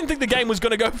was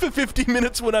going to go for 50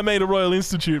 minutes when I made a Royal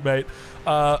Institute, mate.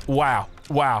 Wow.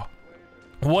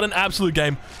 What an absolute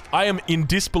game. I am in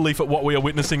disbelief at what we are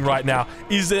witnessing right now.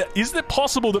 Is it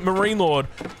possible that Marine Lord,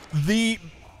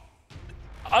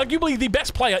 arguably the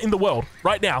best player in the world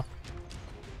right now,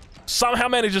 somehow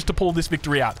manages to pull this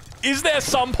victory out? Is there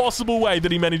some possible way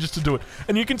that he manages to do it?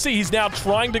 And you can see he's now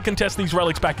trying to contest these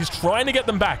relics back. He's trying to get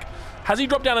them back. Has he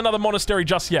dropped down another monastery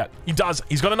just yet? He does.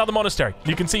 He's got another monastery.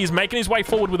 You can see he's making his way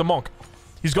forward with a monk.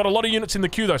 He's got a lot of units in the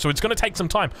queue, though, so it's going to take some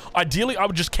time. Ideally, I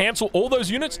would just cancel all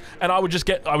those units, and I would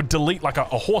delete, like, a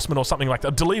horseman or something like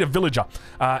that. Delete a villager,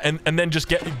 and then just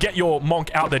get your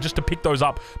monk out there just to pick those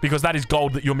up, because that is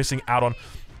gold that you're missing out on.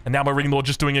 And now Marine Lord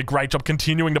just doing a great job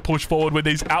continuing to push forward with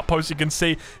these outposts. You can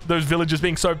see those villagers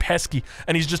being so pesky,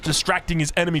 and he's just distracting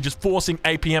his enemy, just forcing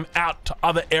APM out to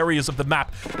other areas of the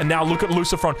map. And now look at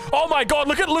Luciferon. Oh my god,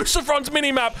 look at Luciferon's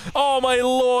mini-map. Oh my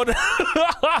lord.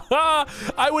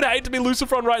 I would hate to be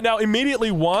Luciferon right now. Immediately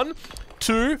 1,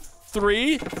 2,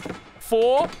 3,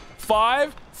 4,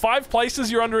 5, 5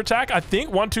 places you're under attack, I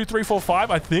think. 1, 2, 3, 4,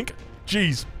 5, I think.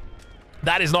 Jeez.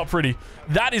 That is not pretty.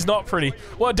 That is not pretty.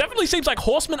 Well, it definitely seems like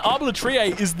Horseman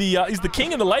Arbaletrier is the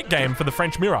king in the late game for the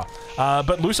French Mirror.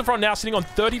 But Lucifron now sitting on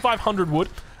 3,500 wood.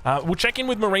 We'll check in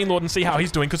with Marine Lord and see how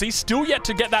he's doing, because he's still yet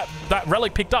to get that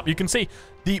relic picked up. You can see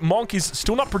the Monk is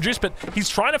still not produced, but he's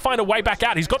trying to find a way back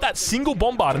out. He's got that single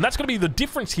bombard, and that's going to be the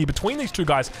difference here between these two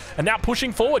guys. And now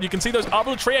pushing forward, you can see those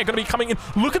Arbaletrier are going to be coming in.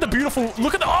 Look at the beautiful,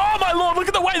 oh my lord, look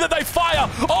at the way that they fire.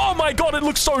 Oh my god, it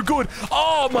looks so good.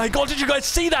 Oh my god, did you guys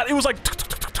see that? It was like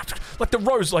the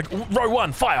rows, like row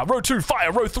 1, fire, row 2,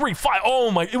 fire, row 3, fire.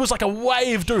 Oh my, it was like a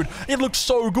wave, dude. It looked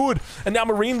so good. And now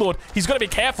Marine Lord, he's got to be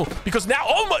careful, because now,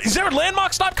 oh my, is there a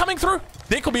landmark snipe coming through?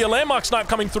 There could be a landmark snipe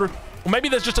coming through. Or maybe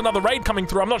there's just another raid coming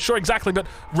through. I'm not sure exactly, but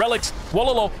relics,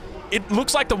 Wololo. It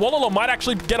looks like the Wololo might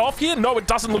actually get off here. No, it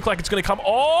doesn't look like it's going to come.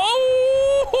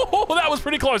 Oh, that was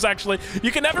pretty close, actually.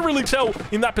 You can never really tell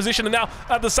in that position. And now,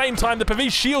 at the same time, the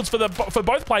Pavis shields for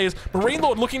both players. Marine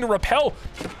Lord looking to repel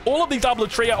all of these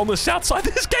Arbaletrier on the south side.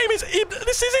 This game is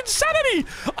insanity.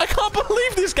 I can't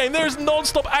believe this game. There is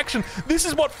non-stop action. This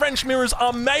is what French mirrors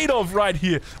are made of right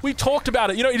here. We talked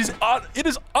about it. You know, it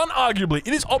is unarguably,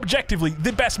 it is objectively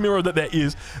the best mirror that there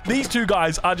is. These two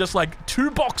guys are just like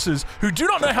two boxers who do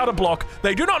not know how to block.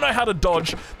 They do not know how to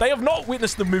dodge. They have not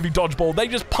witnessed the movie Dodgeball. They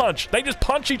just punch. They just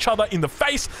punch each other in the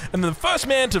face, and the first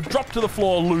man to drop to the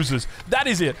floor loses. That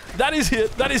is it. That is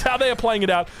it. That is how they are playing it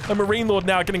out. And Marine Lord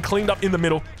now getting cleaned up in the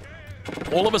middle.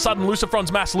 All of a sudden,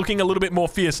 Lucifron's mass looking a little bit more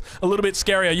fierce, a little bit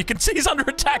scarier. You can see he's under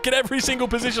attack at every single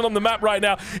position on the map right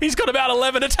now. He's got about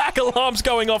 11 attack alarms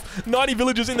going off. 90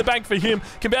 villagers in the bank for him.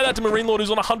 Compare that to Marine Lord, who's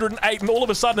on 108, and all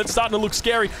of a sudden, it's starting to look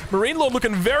scary. Marine Lord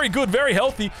looking very good, very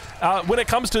healthy when it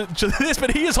comes to this, but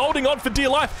he is holding on for dear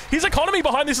life. His economy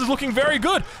behind this is looking very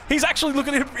good. He's actually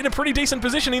looking in a pretty decent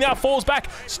position. He now falls back.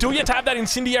 Still yet to have that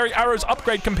incendiary arrows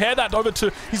upgrade. Compare that over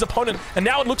to his opponent, and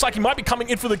now it looks like he might be coming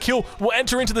in for the kill. We'll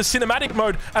enter into the cinematic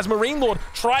mode as Marine Lord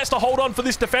tries to hold on for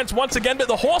this defense once again, but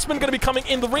the Horsemen going to be coming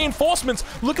in. The reinforcements,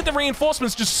 look at the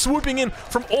reinforcements just swooping in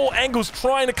from all angles,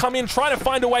 trying to come in, trying to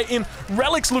find a way in.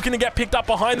 Relics looking to get picked up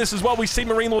behind this as well. We see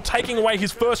Marine Lord taking away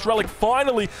his first relic.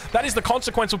 Finally, that is the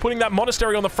consequence of putting that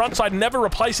monastery on the front side, never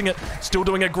replacing it. Still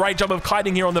doing a great job of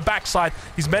kiting here on the back side.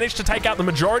 He's managed to take out the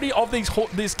majority of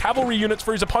these cavalry units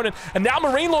for his opponent, and now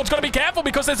Marine Lord's got to be careful,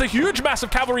 because there's a huge mass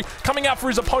of cavalry coming out for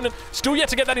his opponent. Still yet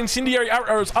to get that incendiary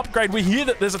arrows upgrade. We hear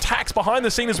that there's attacks behind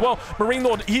the scene as well. Marine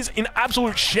Lord, he's in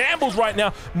absolute shambles right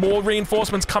now. More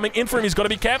reinforcements coming in for him. He's got to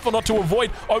be careful not to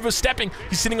avoid overstepping.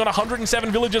 He's sitting on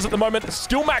 107 villagers at the moment.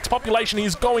 Still max population. He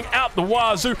is going out the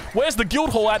wazoo. Where's the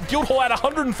guild hall at? Guild hall at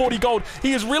 140 gold.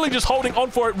 He is really just holding on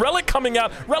for it. Relic coming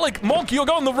out. Relic, Monk, you're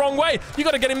going the wrong way. You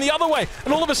got to get him the other way.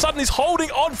 And all of a sudden, he's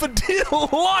holding on for dear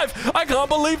life. I can't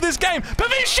believe this game.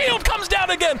 Pavis shield comes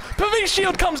down again. Pavis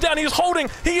shield comes down. He is holding.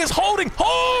 He is holding.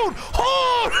 Hold!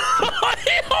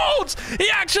 He holds! He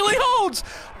actually holds!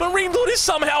 Marine Lord is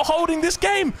somehow holding this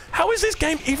game. How is this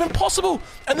game even possible?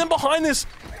 And then behind this,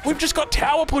 we've just got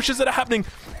tower pushes that are happening.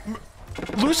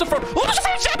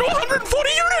 Lucifron's down to 140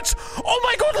 units! Oh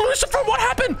my god, Lucifron, what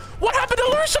happened? What happened to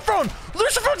Lucifron?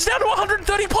 Lucifron's down to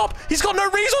 130 pop. He's got no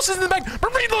resources in the bank.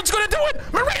 Marine Lord's gonna do it!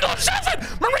 Marine Lord does it!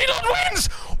 Marine Lord wins!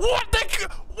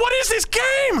 What is this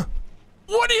game?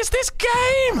 What is this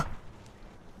game?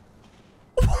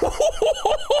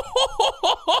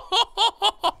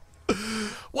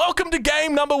 Welcome to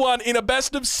game number 1 in a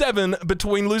best of 7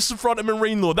 between Lucifron and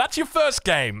Marine Lord. That's your first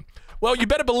game. Well, you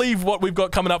better believe what we've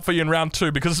got coming up for you in round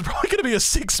 2, because it's probably going to be a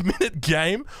 6-minute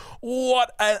game.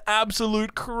 What an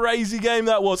absolute crazy game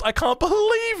that was. I can't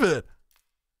believe it.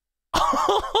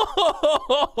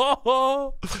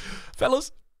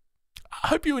 Fellas, I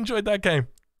hope you enjoyed that game.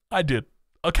 I did.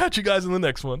 I'll catch you guys in the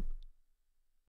next one.